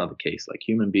 That's not the case. Like,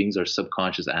 human beings are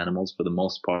subconscious animals for the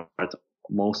most part.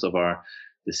 Most of our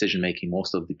decision making,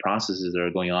 most of the processes that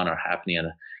are going on are happening at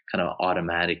a kind of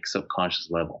automatic subconscious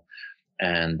level.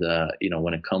 And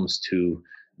when it comes to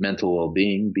mental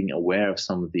well-being, being aware of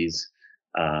some of these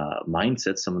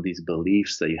mindsets, some of these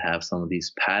beliefs that you have, some of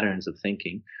these patterns of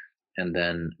thinking, and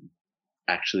then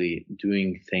actually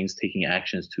doing things, taking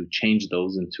actions to change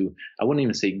those into, I wouldn't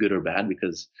even say good or bad,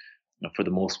 because for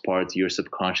the most part, your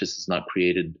subconscious is not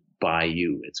created by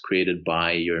you. It's created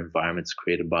by your environment. It's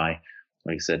created by,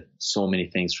 like I said, so many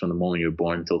things from the moment you're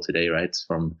born until today, right?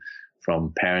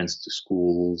 From parents to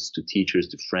schools to teachers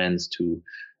to friends to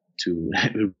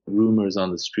rumors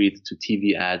on the street to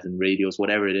TV ads and radios,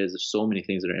 whatever it is. There's so many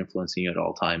things that are influencing you at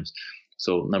all times.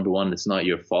 So number one, it's not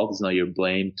your fault. It's not your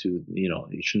blame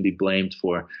you shouldn't be blamed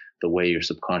for the way your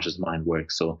subconscious mind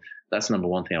works. So that's number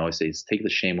one thing I always say, is take the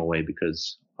shame away,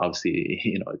 because obviously,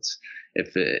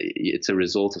 it's a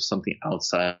result of something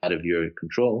outside of your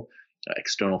control,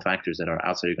 external factors that are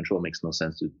outside your control. It makes no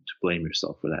sense to blame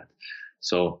yourself for that.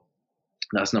 So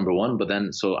that's number one. But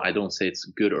then, so I don't say it's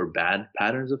good or bad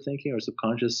patterns of thinking or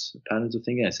subconscious patterns of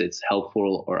thinking. I say it's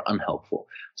helpful or unhelpful.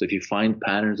 So if you find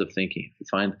patterns of thinking, if you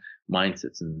find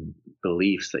mindsets and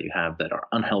beliefs that you have that are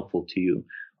unhelpful to you,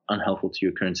 unhelpful to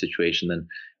your current situation, then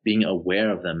being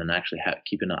aware of them and actually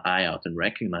keeping an eye out and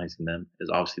recognizing them is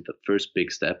obviously the first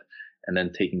big step. And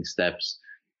then taking steps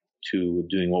to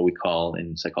doing what we call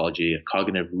in psychology a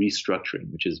cognitive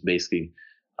restructuring, which is basically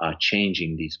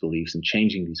changing these beliefs and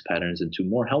changing these patterns into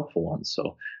more helpful ones.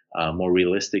 So more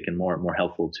realistic and more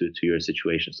helpful to your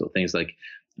situation. So things like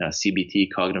CBT,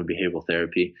 cognitive behavioral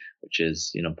therapy, which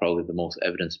is, probably the most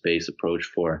evidence-based approach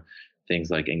for things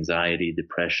like anxiety,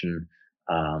 depression,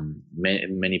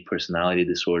 many personality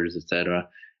disorders, etc.,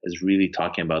 is really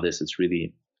talking about this. It's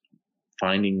really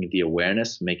finding the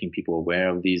awareness, making people aware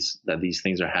of that these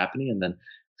things are happening, and then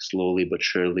slowly but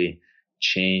surely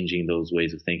changing those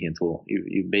ways of thinking until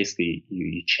you basically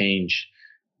change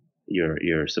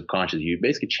your subconscious. You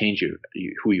basically change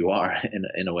who you are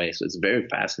in a way. So it's very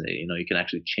fascinating. You can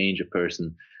actually change a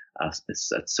person at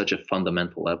such a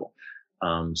fundamental level.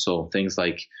 So things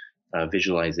like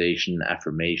visualization,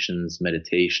 affirmations,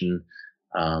 meditation,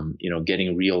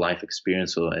 getting real life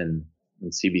experience. So in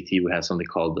CBT, we have something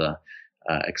called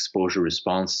exposure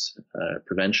response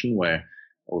prevention, where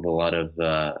with a lot of,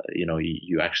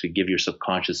 you actually give your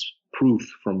subconscious proof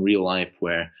from real life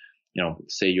where,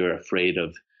 say you're afraid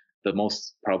of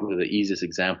probably the easiest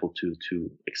example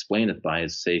to explain it by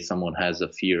is, say someone has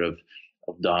a fear of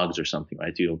dogs or something,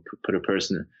 right? You'll put a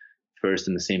person first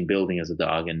in the same building as a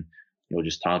dog, and you'll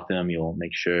just talk to them. You'll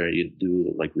make sure you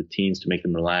do like routines to make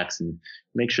them relax, and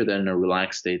make sure they're in a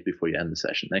relaxed state before you end the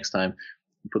session. Next time,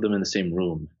 you put them in the same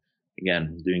room.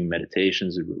 Again, doing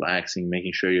meditations, relaxing,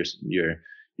 making sure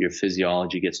your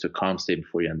physiology gets to a calm state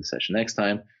before you end the session. Next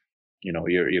time,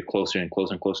 you're closer and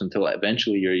closer and closer until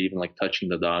eventually you're even like touching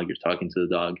the dog, you're talking to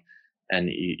the dog, and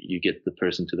you get the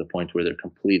person to the point where they're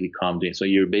completely calm. So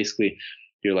you're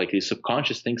like, your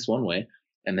subconscious thinks one way,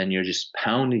 and then you're just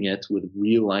pounding it with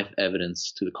real life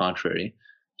evidence to the contrary,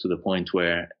 to the point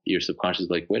where your subconscious is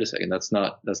like, wait a second, that's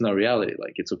not reality.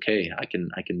 Like, it's okay. I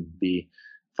can be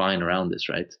fine around this.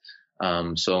 Right.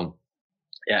 So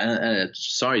yeah, and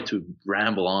sorry to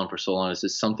ramble on for so long. It's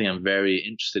just something I'm very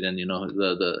interested in.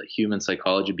 The human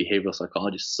psychology, behavioral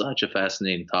psychology is such a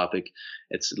fascinating topic.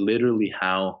 It's literally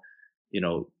how,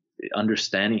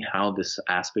 understanding how this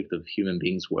aspect of human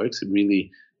beings works. It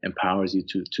really empowers you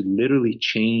to literally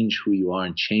change who you are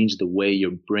and change the way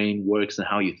your brain works and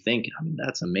how you think. I mean,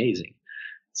 that's amazing.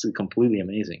 It's completely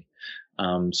amazing.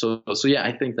 So yeah,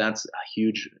 I think that's a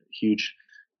huge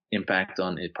impact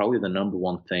on it. Probably the number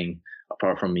one thing,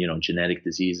 apart from, genetic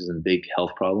diseases and big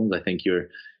health problems. I think your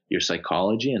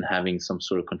psychology and having some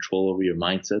sort of control over your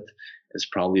mindset is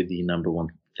probably the number one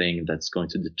thing that's going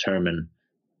to determine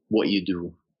what you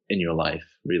do in your life,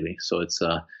 really. So it's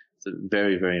a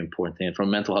very, very important thing. And from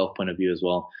a mental health point of view as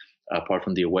well, apart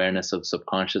from the awareness of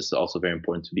subconscious, it's also very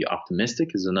important to be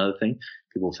optimistic is another thing.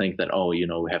 People think that, we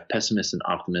have pessimists and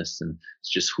optimists, and it's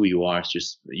just who you are. It's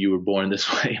just you were born this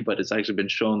way. But it's actually been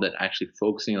shown that actually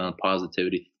focusing on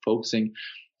positivity, focusing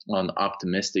on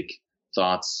optimistic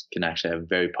thoughts can actually have a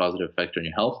very positive effect on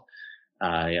your health.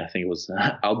 I think it was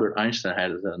Albert Einstein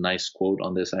had a nice quote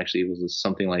on this. Actually, it was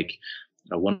something like,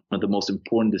 one of the most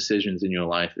important decisions in your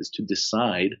life is to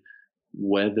decide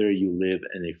whether you live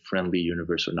in a friendly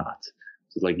universe or not.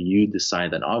 So like, you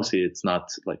decide that. Obviously, it's not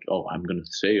like, oh, I'm going to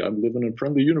say I'm living in a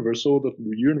friendly universe, so the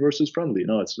universe is friendly.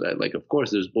 No, it's like, of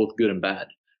course, there's both good and bad,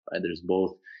 right? There's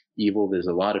both evil. There's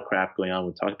a lot of crap going on.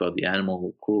 We talked about the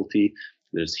animal cruelty.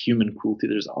 There's human cruelty.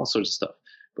 There's all sorts of stuff.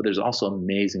 But there's also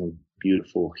amazing,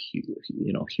 beautiful,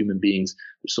 human beings.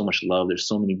 There's so much love. There's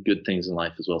so many good things in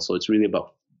life as well. So it's really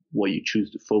about what you choose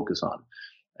to focus on.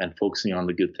 And focusing on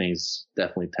the good things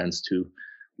definitely tends to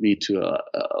lead to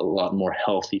a lot more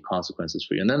healthy consequences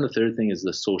for you. And then the third thing is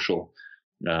the social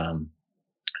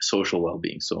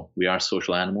well-being. So we are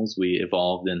social animals. We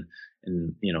evolved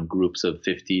in groups of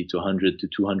 50 to 100 to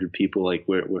 200 people. Like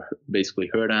we're basically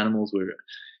herd animals. We're,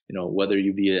 whether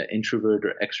you be an introvert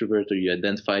or extrovert, or you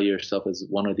identify yourself as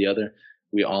one or the other,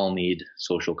 we all need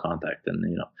social contact. And,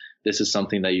 this is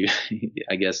something that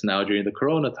I guess now during the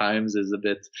Corona times is a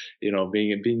bit,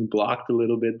 being blocked a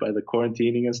little bit by the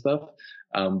quarantining and stuff.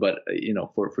 But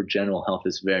for general health,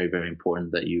 it's very, very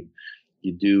important that you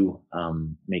do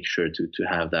make sure to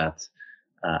have that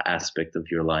aspect of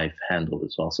your life handled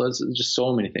as well. So it's just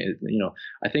so many things.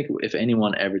 I think if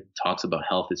anyone ever talks about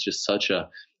health, it's just such a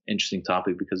interesting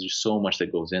topic because there's so much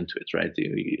that goes into it, right?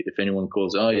 If anyone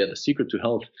goes, oh yeah, the secret to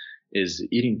health is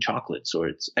eating chocolates, or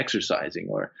it's exercising,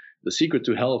 or the secret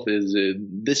to health is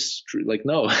this. Like,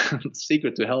 no, the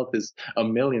secret to health is a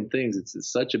million things. It's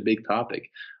such a big topic.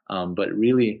 But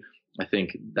really, I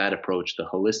think that approach, the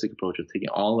holistic approach of taking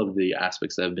all of the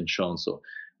aspects that have been shown. So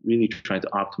really trying to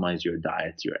optimize your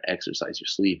diet, your exercise, your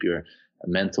sleep, your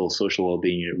mental, social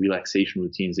well-being, your relaxation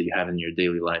routines that you have in your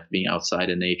daily life, being outside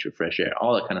in nature, fresh air,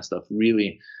 all that kind of stuff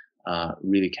really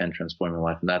can transform your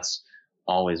life. And that's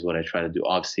always what I try to do.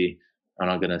 Obviously, I'm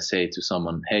not going to say to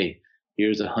someone, hey,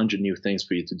 here's 100 new things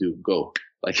for you to do, go.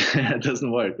 Like, it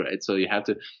doesn't work, right? So you have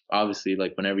to, obviously,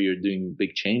 like whenever you're doing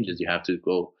big changes, you have to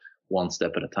go one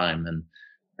step at a time. And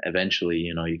eventually,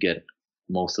 you get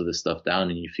most of the stuff down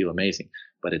and you feel amazing.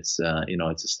 But it's a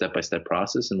step-by-step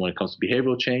process. And when it comes to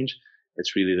behavioral change,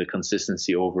 it's really the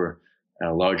consistency over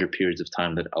larger periods of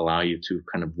time that allow you to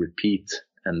kind of repeat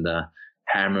and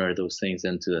hammer those things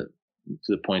into to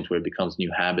the point where it becomes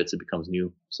new habits, it becomes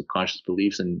new subconscious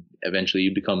beliefs, and eventually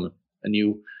you become a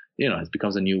new it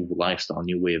becomes a new lifestyle,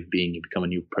 new way of being. You become a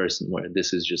new person where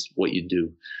this is just what you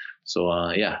do.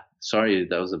 So yeah, sorry,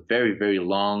 that was a very, very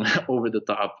long over the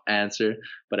top answer,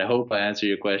 but I hope I answered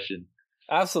your question.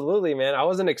 Absolutely, man. I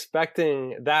wasn't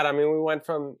expecting that. I mean, we went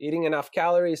from eating enough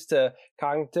calories to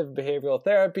cognitive behavioral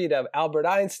therapy to Albert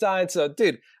Einstein. So,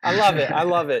 dude, I love it. I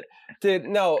love it. Dude,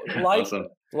 no, Awesome.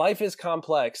 Life is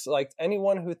complex. Like,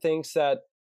 anyone who thinks that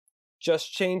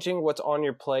just changing what's on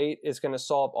your plate is going to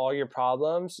solve all your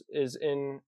problems is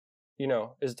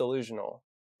delusional.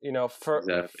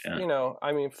 Exactly, yeah.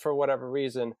 I mean, for whatever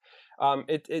reason,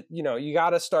 you got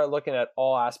to start looking at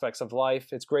all aspects of life.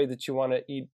 It's great that you want to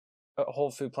eat a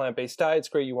whole food plant-based diet. It's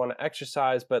great you want to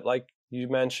exercise, but like you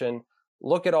mentioned,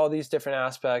 look at all these different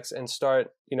aspects and start,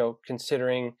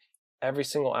 considering every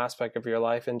single aspect of your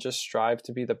life and just strive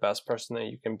to be the best person that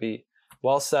you can be.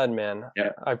 Well said, man.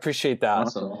 Yeah. I appreciate that.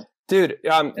 Awesome. Dude,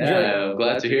 I'm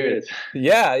glad to hear it.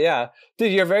 Yeah.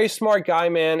 Dude, you're a very smart guy,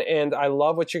 man, and I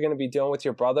love what you're going to be doing with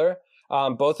your brother.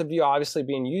 Both of you obviously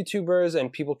being YouTubers,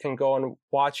 and people can go and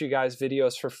watch you guys'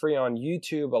 videos for free on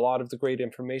YouTube, a lot of the great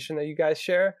information that you guys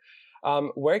share.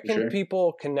 Where can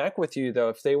people connect with you, though,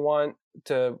 if they want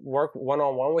to work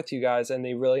one-on-one with you guys and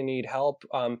they really need help?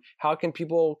 How can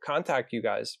people contact you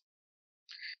guys?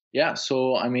 Yeah,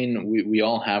 so I mean, we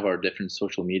all have our different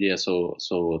social media. So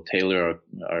Taylor,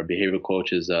 our behavioral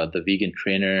coach, is the vegan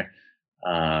trainer.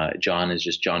 John is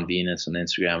just John Venus on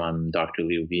Instagram. I'm Dr.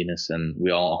 Leo Venus, and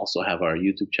we all also have our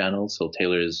YouTube channel. So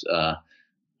Taylor is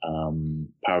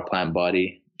Power Plant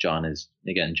Body. John is,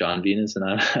 again, John Venus, and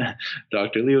I'm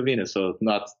Dr. Leo Venus. So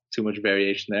not too much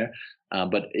variation there.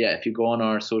 But yeah, if you go on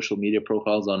our social media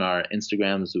profiles, on our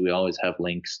Instagrams, we always have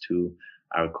links to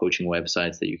our coaching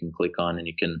websites that you can click on, and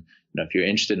you can, if you're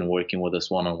interested in working with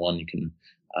us one-on-one, you can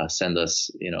send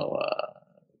us,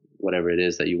 whatever it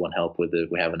is that you want help with.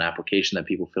 We have an application that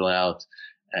people fill out,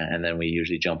 and then we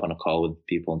usually jump on a call with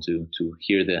people to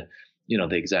hear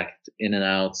the exact in and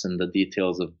outs and the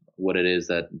details of what it is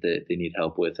that they need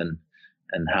help with, and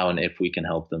how and if we can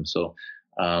help them. So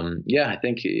I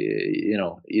think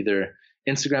either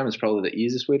Instagram is probably the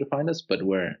easiest way to find us, but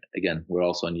we're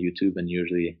also on YouTube, and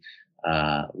usually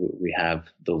we have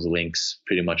those links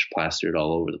pretty much plastered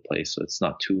all over the place, so it's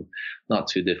not too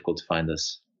difficult to find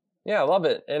us. Yeah, I love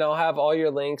it. And I'll have all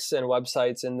your links and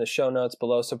websites in the show notes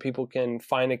below so people can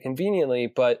find it conveniently.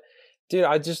 But dude,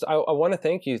 I want to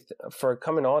thank you for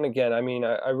coming on again. I mean,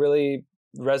 I really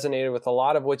resonated with a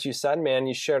lot of what you said, man.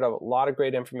 You shared a lot of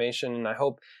great information, and I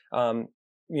hope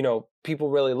people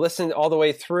really listened all the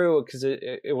way through, because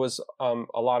it was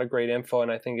a lot of great info,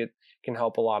 and I think it can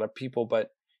help a lot of people. But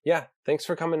yeah, thanks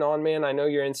for coming on, man. I know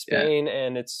you're in Spain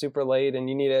and it's super late and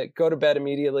you need to go to bed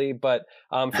immediately, but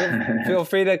feel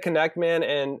free to connect, man,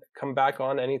 and come back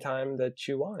on anytime that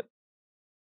you want.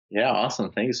 Yeah,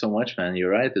 awesome. Thank you so much, man.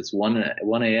 You're right. It's 1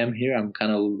 a.m. here. I'm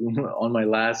kind of on my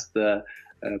last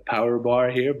power bar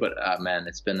here, but man,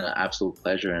 it's been an absolute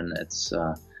pleasure, and it's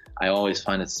I always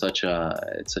find it's such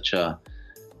a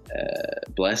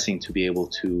blessing to be able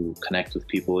to connect with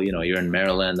people. You're in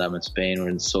Maryland, I'm in Spain, we're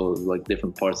in so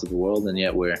different parts of the world, and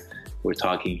yet we're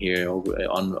talking here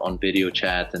on video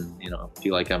chat, and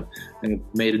feel like I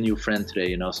made a new friend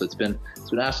today. So it's been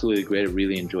absolutely great. I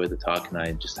really enjoyed the talk, and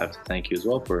I just have to thank you as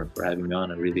well for having me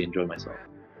on. I really enjoyed myself.